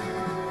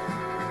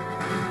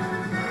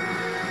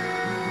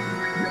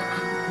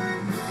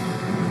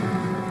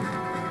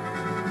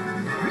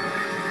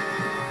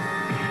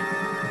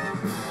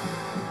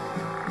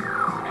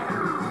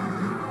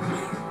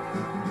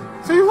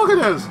 look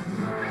at this!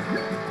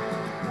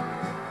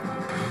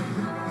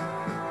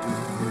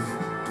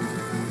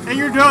 And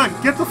you're done!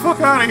 Get the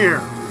fuck out of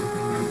here!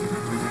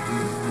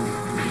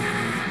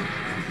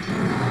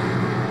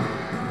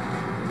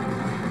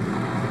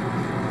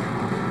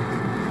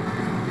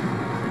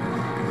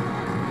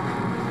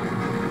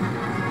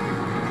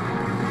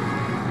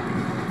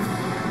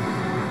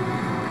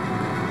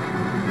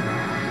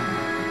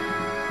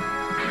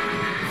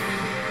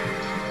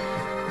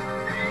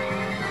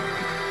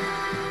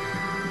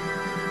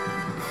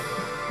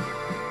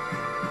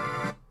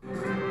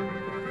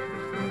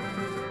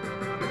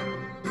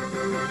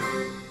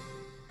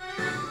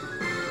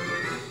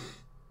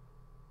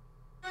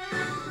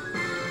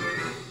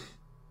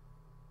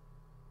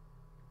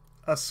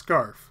 A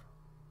scarf.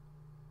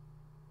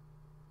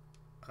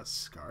 A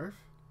scarf?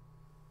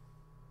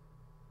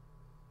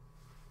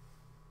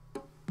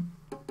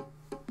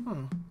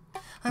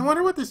 I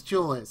wonder what this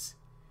jewel is.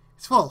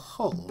 It's full of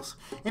holes.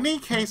 In any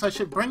case, I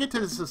should bring it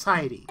to the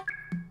society.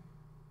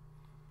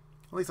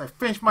 At least I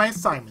finished my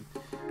assignment.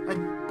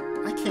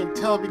 I can't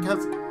tell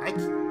because I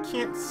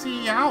can't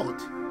see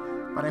out.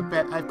 But I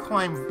bet I've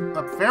climbed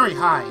up very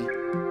high.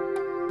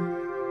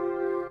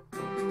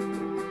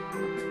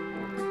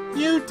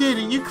 You did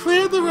it! You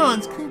cleared the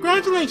ruins!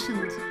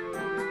 Congratulations!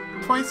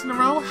 Twice in a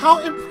row? How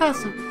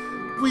impressive!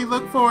 We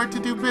look forward to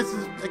do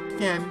business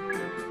again.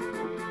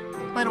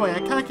 By the way, I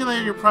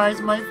calculated your prize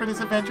money for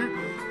this adventure.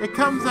 It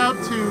comes out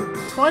to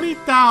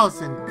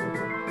 20,000.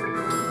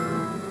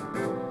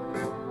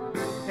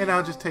 And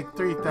I'll just take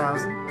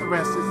 3,000. The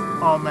rest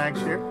is all Mag's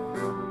share.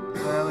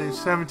 So that leaves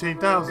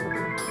 17,000.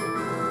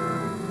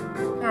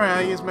 Alright,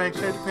 I'll use Mag's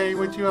share to pay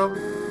what you owe.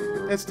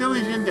 That still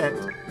leaves you in debt.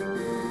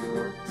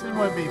 It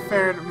wouldn't be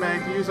fair to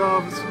Mag to use all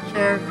of his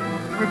share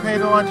to repay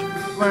the large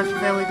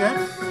family debt.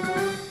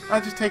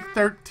 I'll just take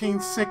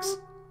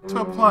 13,600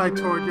 to apply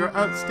toward your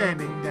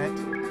outstanding debt.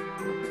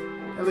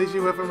 That leaves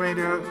you with a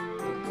remainder of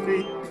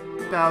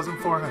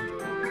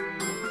 3,400.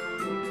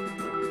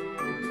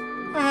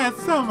 I had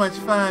so much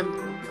fun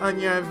on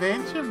your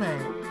adventure,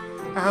 Mag.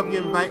 I hope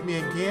you invite me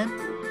again.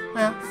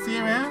 Well, see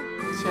you around.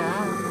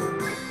 Ciao.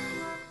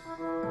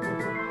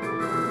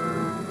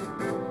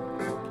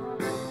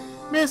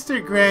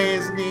 Mr. Gray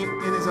is neat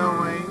in his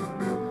own way,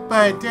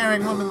 but a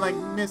daring woman like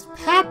Miss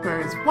Pepper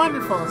is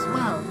wonderful as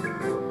well.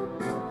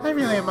 I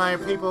really admire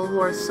people who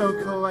are so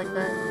cool like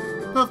that,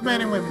 both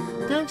men and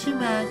women, don't you,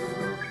 Mag?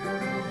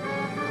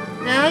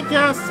 Yeah, I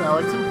guess so.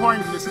 It's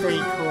important to stay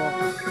cool.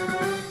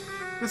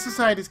 The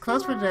society's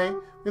closed for today.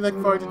 We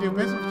look forward to doing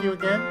business with you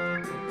again.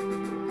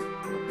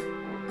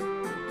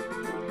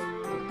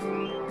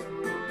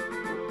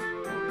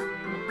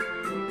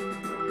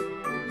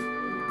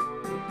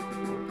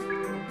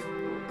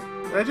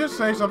 Did I just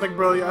say something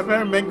brilliant? I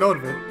better make note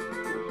of it.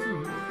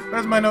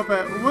 Where's my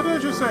notepad? What did I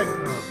just say?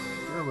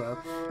 Oh well.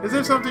 Is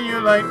there something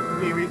you'd like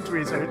me to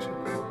research?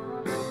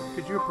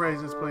 Could you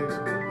appraise this, please?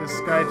 This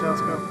sky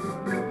telescope?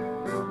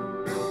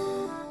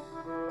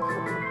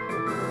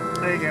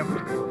 There you go.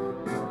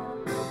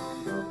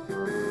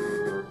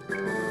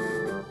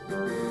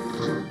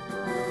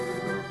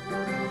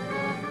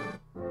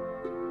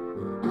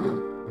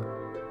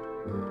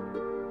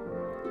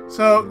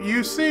 So,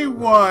 you see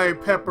why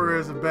Pepper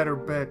is a better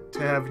bet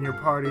to have in your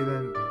party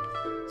than,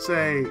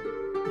 say,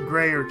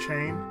 Gray or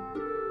Chain?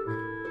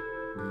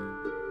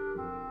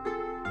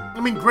 I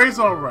mean, Gray's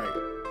alright.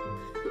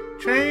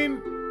 Chain,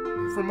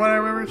 from what I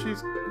remember,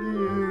 she's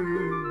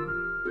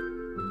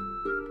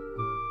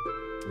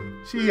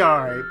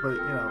alright, but, you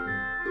know.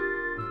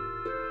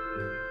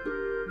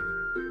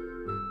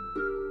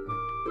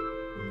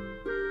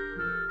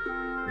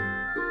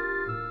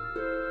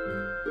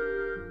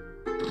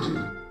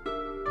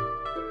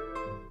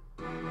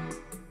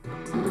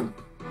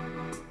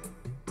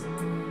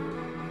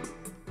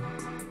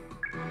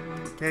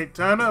 Okay,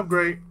 time to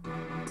upgrade.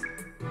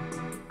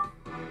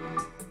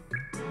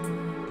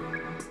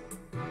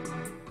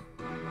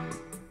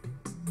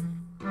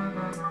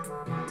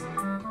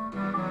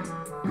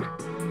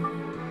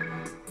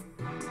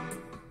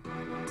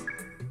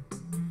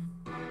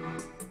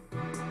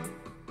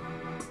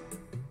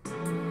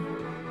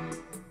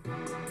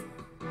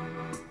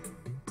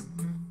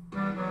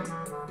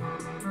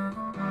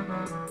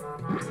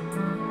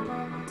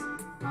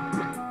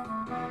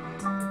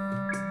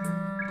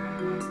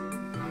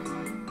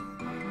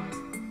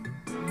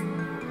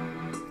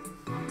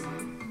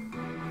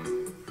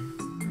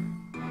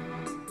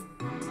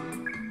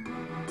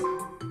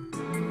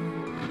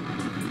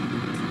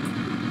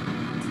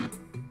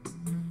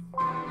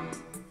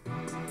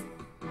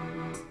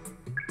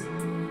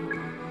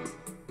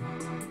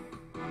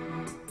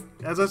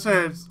 As I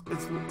said,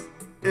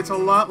 it's a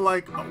lot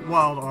like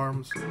Wild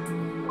Arms.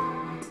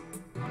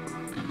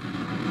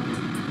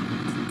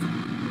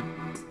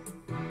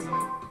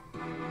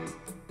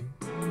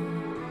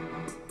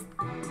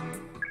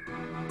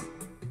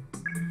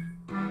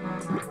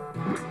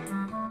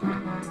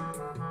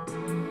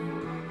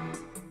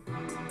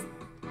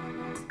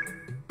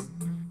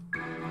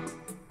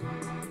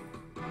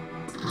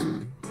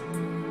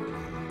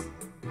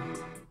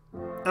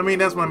 I mean,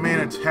 that's my main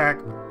attack.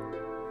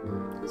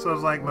 So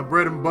it's like my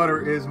bread and butter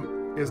is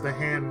the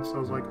hand. So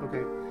it's like,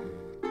 okay.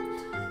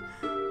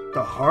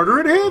 The harder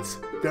it hits,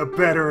 the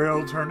better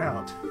it'll turn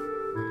out.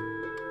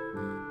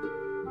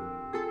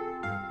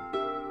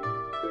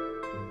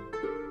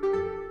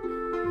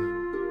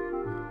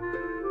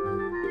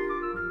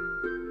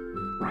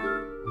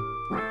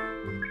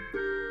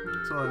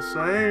 So I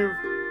save.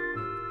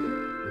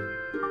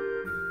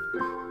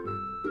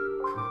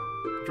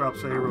 Drop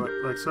save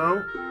like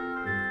so.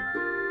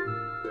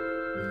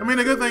 I mean,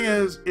 the good thing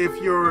is, if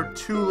you're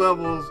 2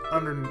 levels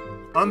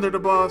under the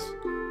boss,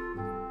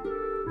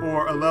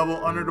 or a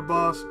level under the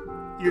boss,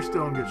 you're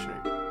still in good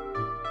shape.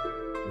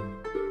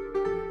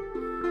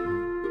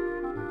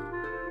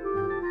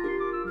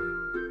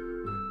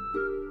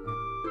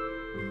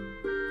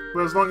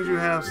 But as long as you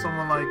have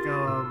someone like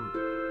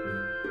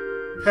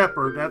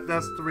Pepper,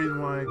 that's the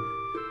reason why.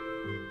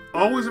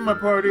 Always in my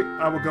party,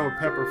 I would go with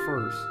Pepper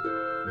first.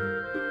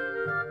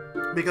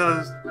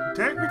 Because,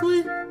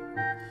 technically,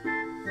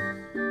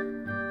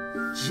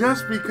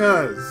 just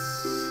because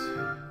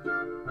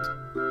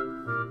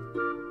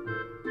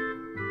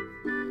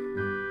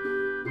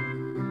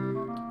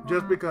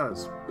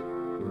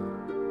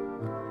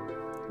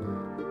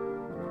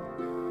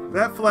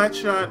that flat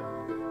shot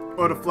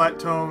or the flat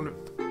tone,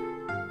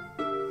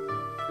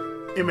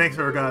 it makes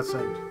her a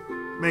godsend.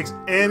 Makes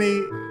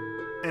any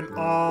and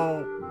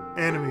all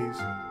enemies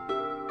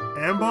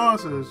and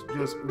bosses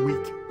just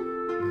weak.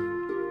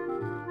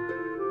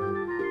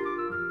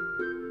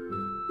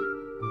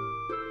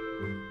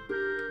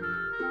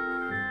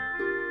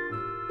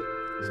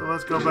 So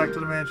let's go back to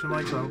the mansion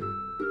like so.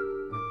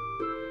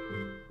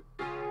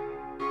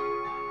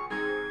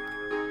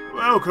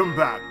 Welcome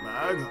back,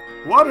 Mag.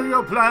 What are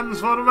your plans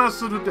for the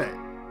rest of the day?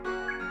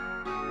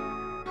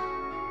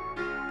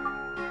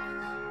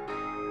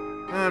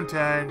 I'm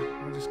tired.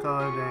 We'll just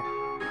call it a day.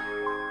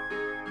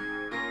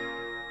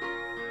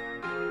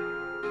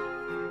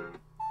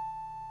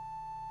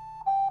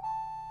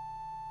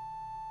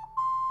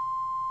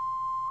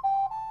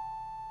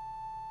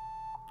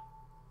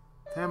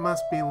 That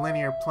must be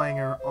Linear playing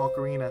her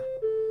ocarina.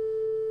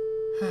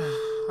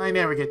 I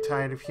never get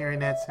tired of hearing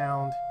that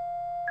sound.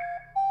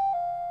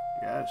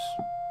 Yes,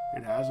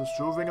 it has a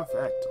soothing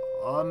effect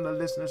on the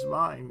listener's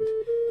mind.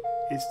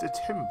 It's the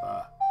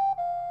timbre.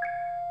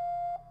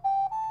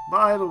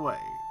 By the way,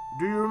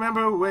 do you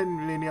remember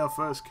when Linear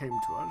first came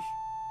to us?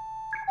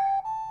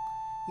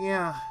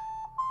 Yeah,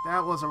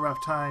 that was a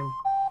rough time.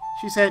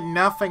 She said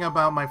nothing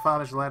about my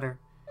father's letter.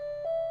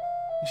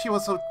 She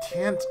was so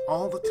tense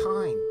all the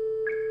time.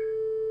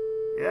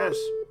 Yes,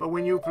 but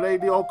when you played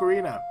the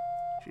ocarina,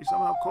 she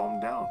somehow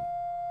calmed down.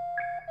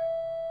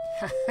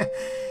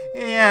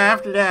 Yeah,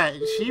 after that,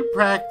 she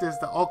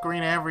practiced the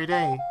ocarina every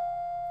day.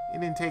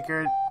 It didn't take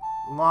her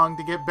long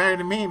to get better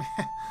than me.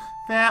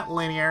 That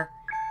Linear.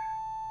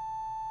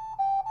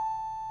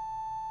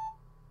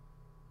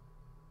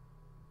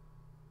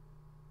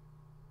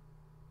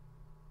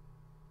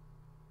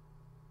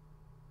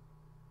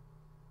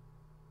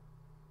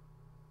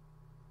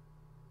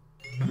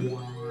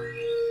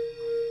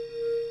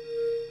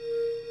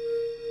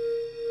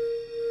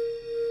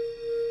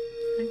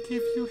 And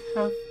if you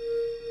have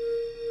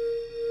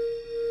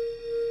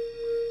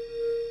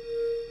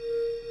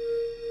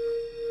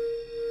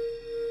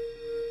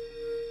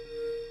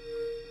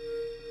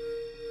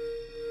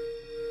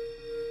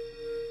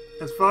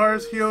as far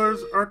as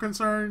healers are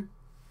concerned,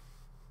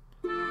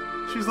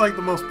 she's like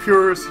the most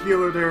purest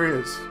healer there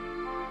is.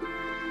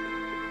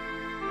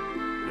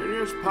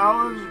 Linear's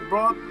powers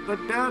brought the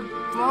dead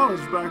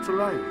flowers back to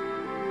life.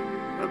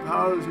 Her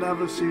powers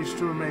never cease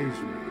to amaze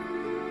me.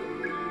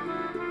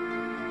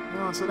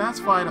 Oh, so that's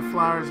why the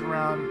flowers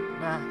around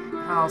that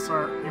house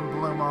are in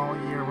bloom all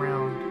year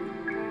round.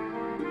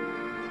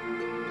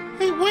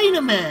 Hey, wait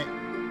a minute!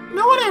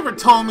 No one ever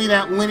told me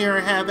that Linear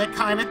had that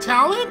kind of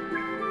talent!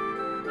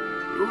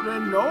 You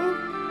didn't know?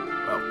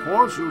 Of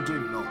course you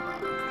didn't know,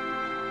 Mag.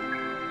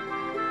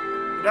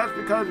 That's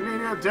because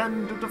Linear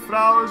tended the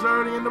flowers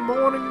early in the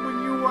morning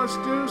when you were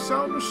still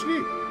sound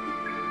asleep.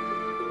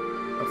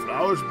 The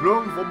flowers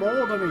bloom for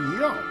more than a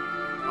year.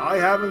 I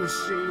haven't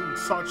seen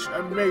such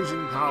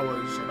amazing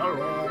powers in a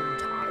long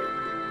time.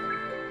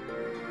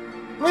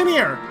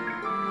 Linear!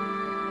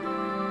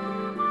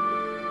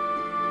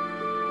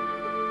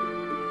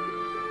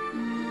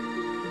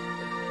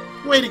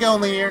 Way to go,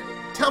 Linear.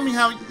 Tell me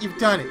how you've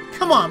done it.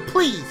 Come on,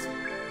 please!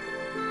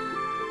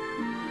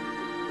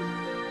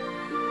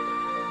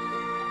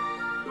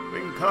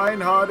 When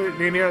kind-hearted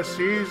Linear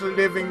sees a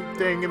living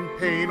thing in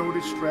pain or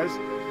distress,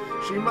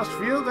 she must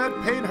feel that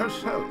pain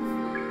herself.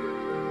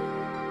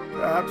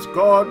 Perhaps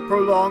God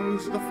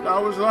prolongs the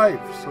flower's life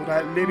so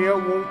that Linear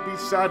won't be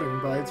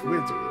saddened by its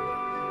withering.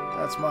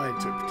 That's my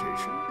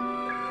interpretation.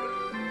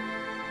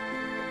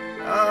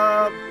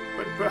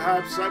 But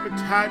perhaps I'm a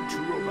tad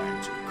too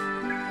romantic.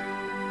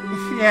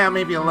 Yeah,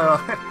 maybe a little.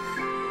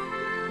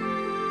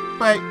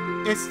 But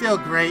it's still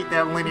great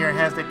that Linear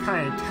has that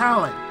kind of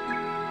talent.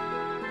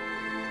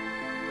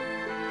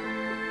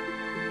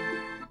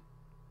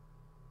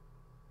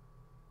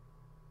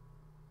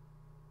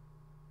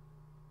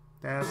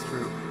 That's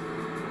true.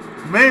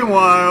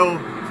 Meanwhile,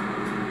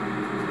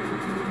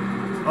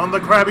 on the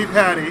Krabby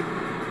Patty.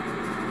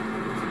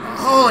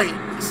 Holy,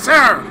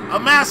 sir, a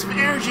massive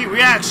energy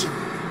reaction.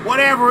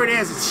 Whatever it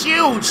is, it's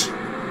huge.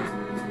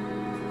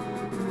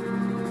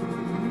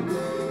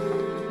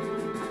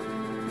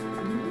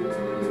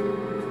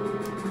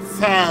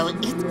 So,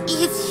 it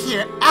is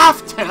here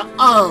after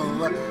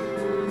all.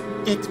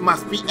 It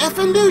must be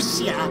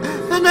evolution,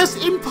 the most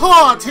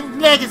important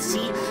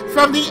legacy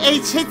from the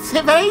ancient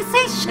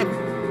civilization.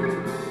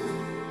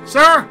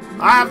 Sir,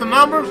 I have the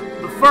numbers.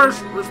 The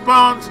first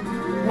response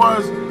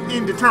was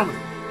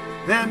indeterminate.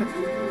 Then,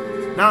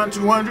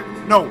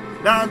 9,200, no,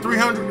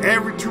 9,300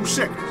 every 2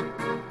 seconds.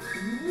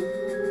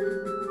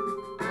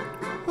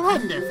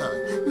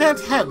 Wonderful. Now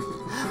tell me,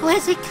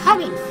 where's it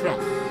coming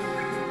from?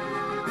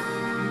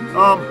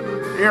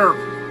 Here,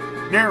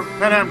 near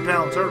Panam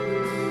Town, sir.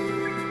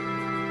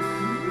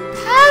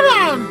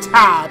 Panam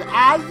Town,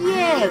 ah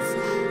yes,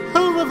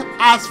 home of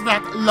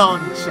Asrat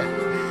Launcher.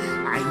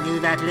 I knew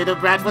that little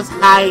brat was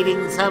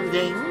hiding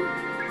something.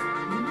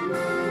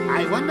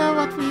 I wonder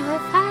what we will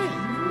find.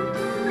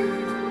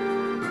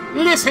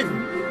 Listen!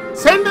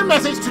 Send a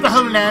message to the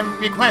homeland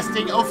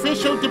requesting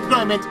official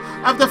deployment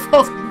of the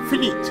 4th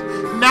Fleet,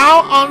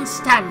 now on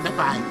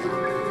standby.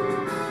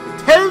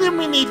 Tell them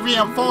we need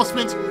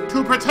reinforcements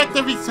to protect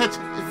the research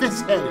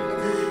vessel.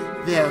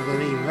 They'll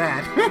believe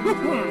that.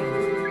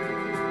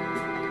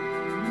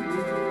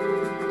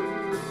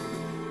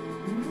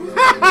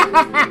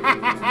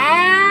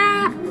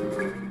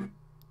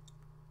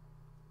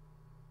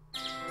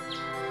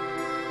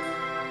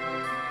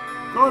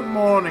 Good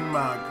morning,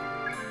 Mag.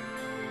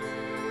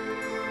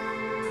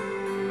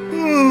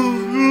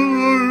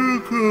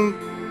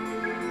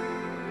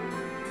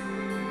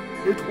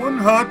 It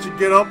wasn't hard to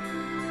get up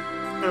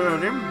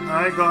early.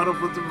 I got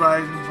up with the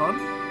rising sun.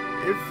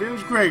 It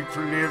feels great to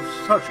live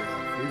such a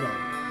healthy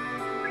life.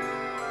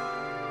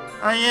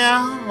 Oh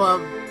yeah? Well,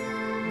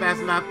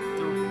 that's not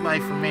the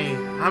life for me.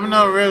 I'm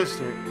no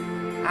rooster.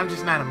 I'm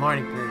just not a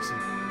morning person.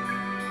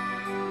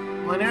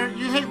 Well,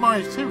 you hate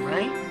mornings too,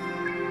 right?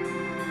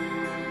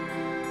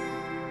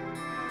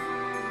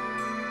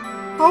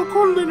 How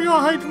could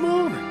Linnea hate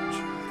mornings?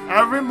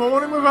 Every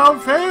morning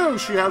without fail,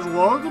 she has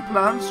watered the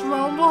plants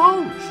around the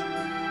house.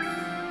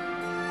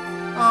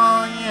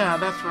 Oh, yeah,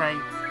 that's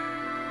right.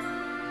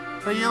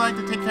 But you like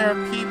to take care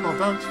of people,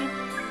 don't you?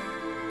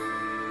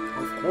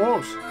 Of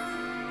course.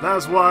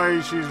 That's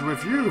why she's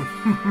with you.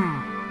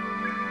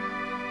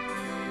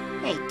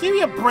 Hey, give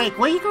me a break,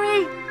 will you,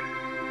 Gray?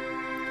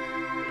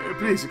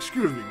 Please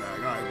excuse me,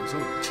 Mag. I was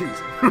only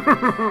teasing.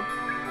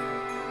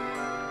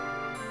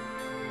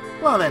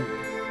 Well then.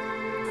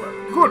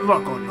 Good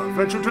luck on your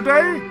adventure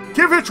today.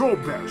 Give it your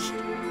best.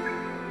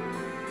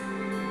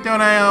 Don't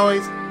I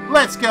always?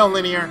 Let's go,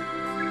 Linear.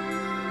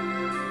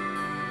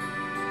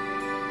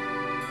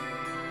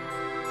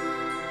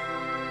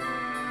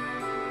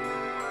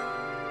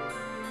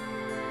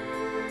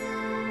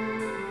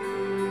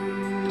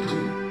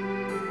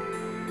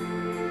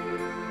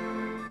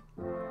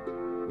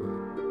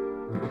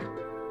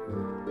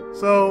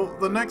 So,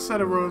 the next set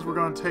of runes we're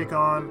going to take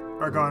on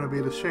are going to be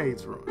the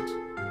Shades runes.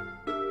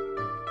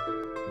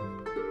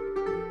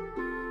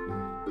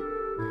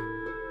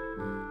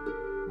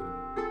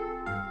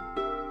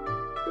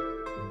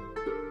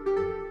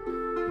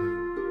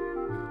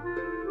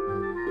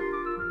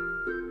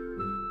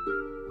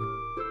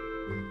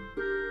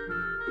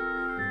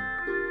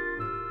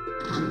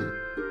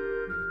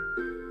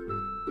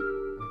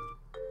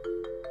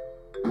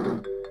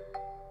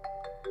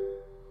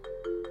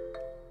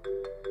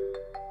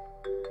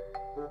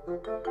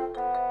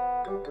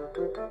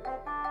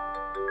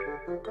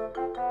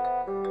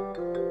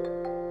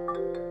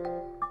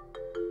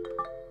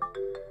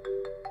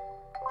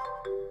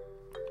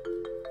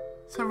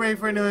 So ready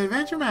for a new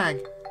adventure, Mag?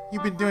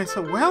 You've been doing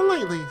so well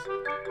lately.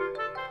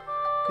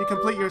 You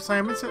complete your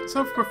assignments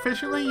so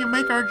proficiently, you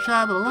make our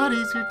job a lot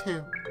easier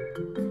too.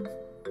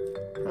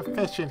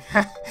 Proficient.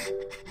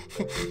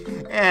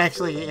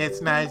 Actually,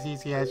 it's not as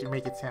easy as you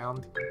make it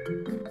sound.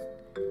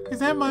 Is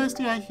that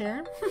modesty I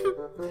hear?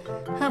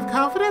 Have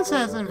confidence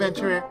as an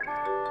adventurer.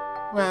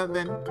 Well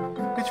then,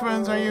 which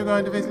runes are you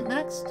going to visit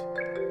next?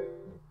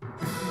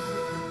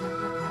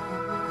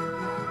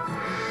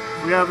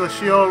 We have the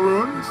Sheol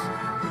runes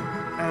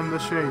and the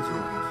Shades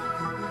runes.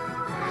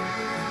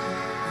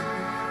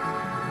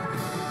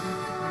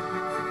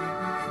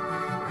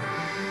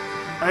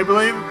 I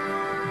believe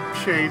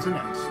Shades are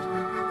next.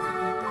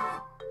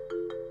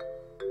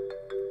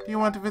 Do you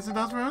want to visit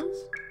those runes?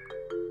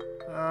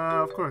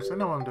 Of course, I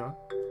know what I'm doing.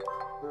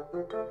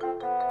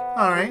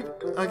 Alright,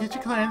 I'll get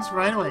you clearance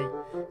right away.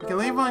 You can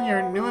leave on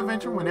your new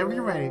adventure whenever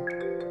you're ready.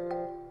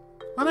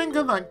 Well then,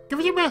 good luck. Give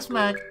it your best,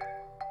 Mag.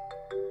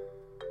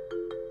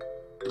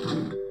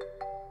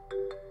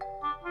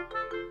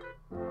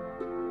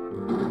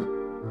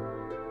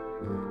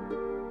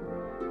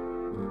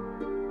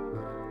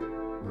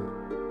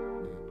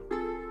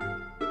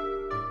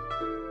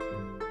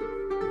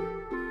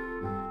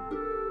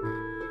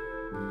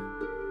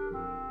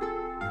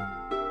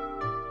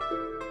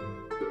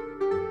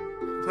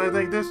 So I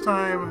think this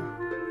time...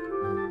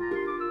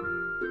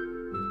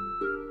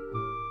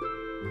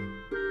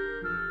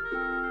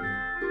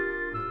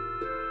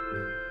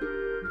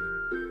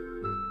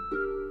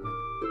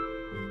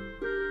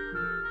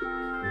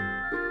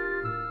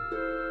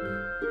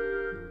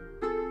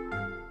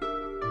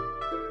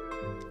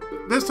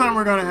 This time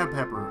we're gonna have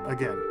Pepper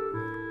again.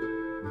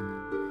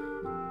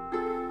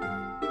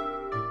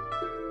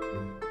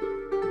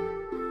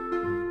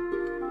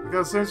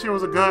 Because since she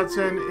was a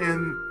godsend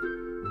in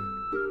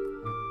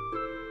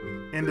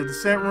the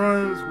Descent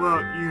runs, well,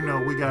 you know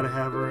we gotta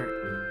have her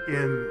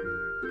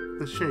in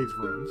the Shades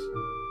runs.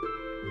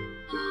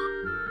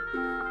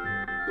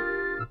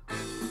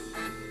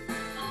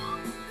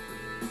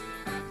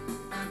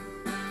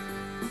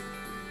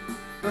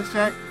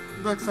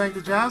 Looks like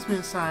the job's been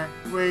assigned.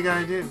 What are you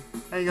gonna do?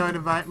 Are you going to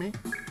invite me?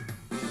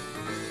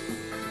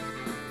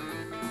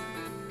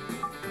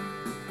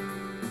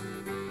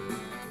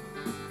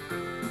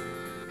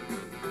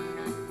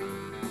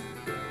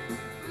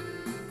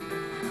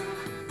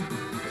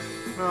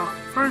 Well,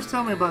 first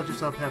tell me about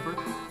yourself, Pepper.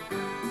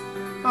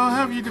 Oh, how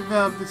have you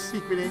developed this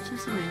secret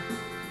interest in me?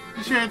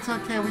 You sure it's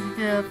okay with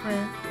your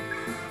girlfriend?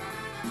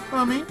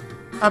 Well, me?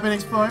 I've been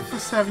exploring for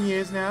 7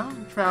 years now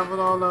and traveled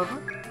all over.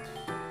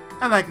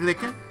 I like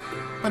liquor,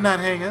 but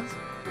not hangers.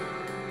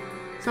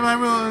 So my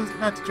rule is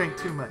not to drink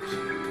too much.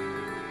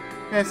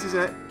 This is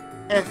a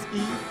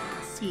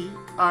S-E-C-R-E-T.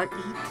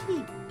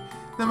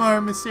 The more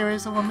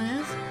mysterious a woman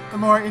is, the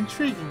more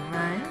intriguing,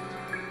 right?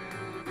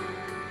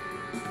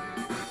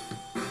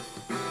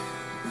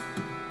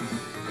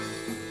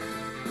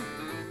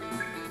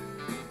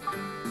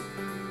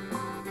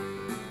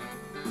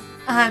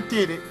 I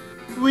did it.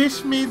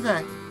 Wish me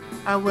luck.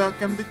 I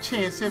welcome the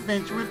chance to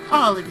adventure with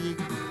all of you.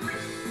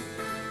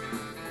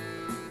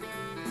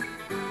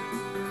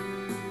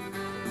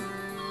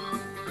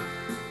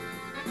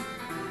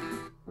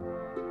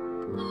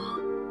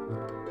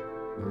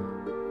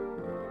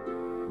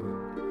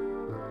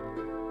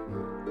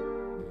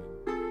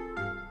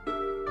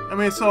 I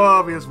mean, it's so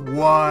obvious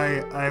why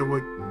I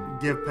would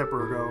give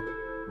Pepper a go.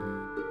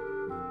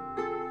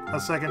 A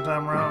second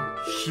time around?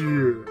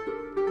 Shit.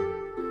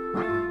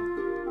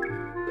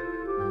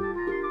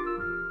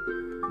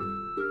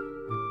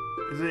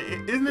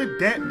 Isn't it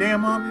that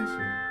damn obvious?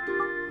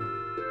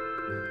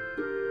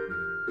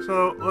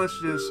 So let's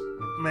just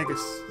make a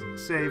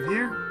save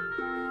here.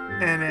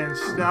 And then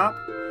stop.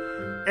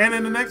 And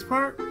in the next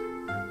part,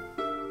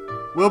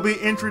 we'll be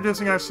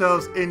introducing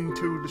ourselves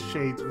into the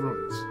Shades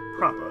ruins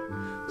proper.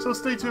 So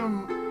stay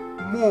tuned,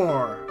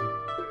 more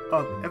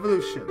of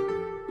Evolution,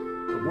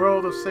 the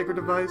world of Sacred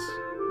Device,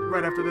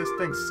 right after this.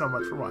 Thanks so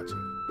much for watching.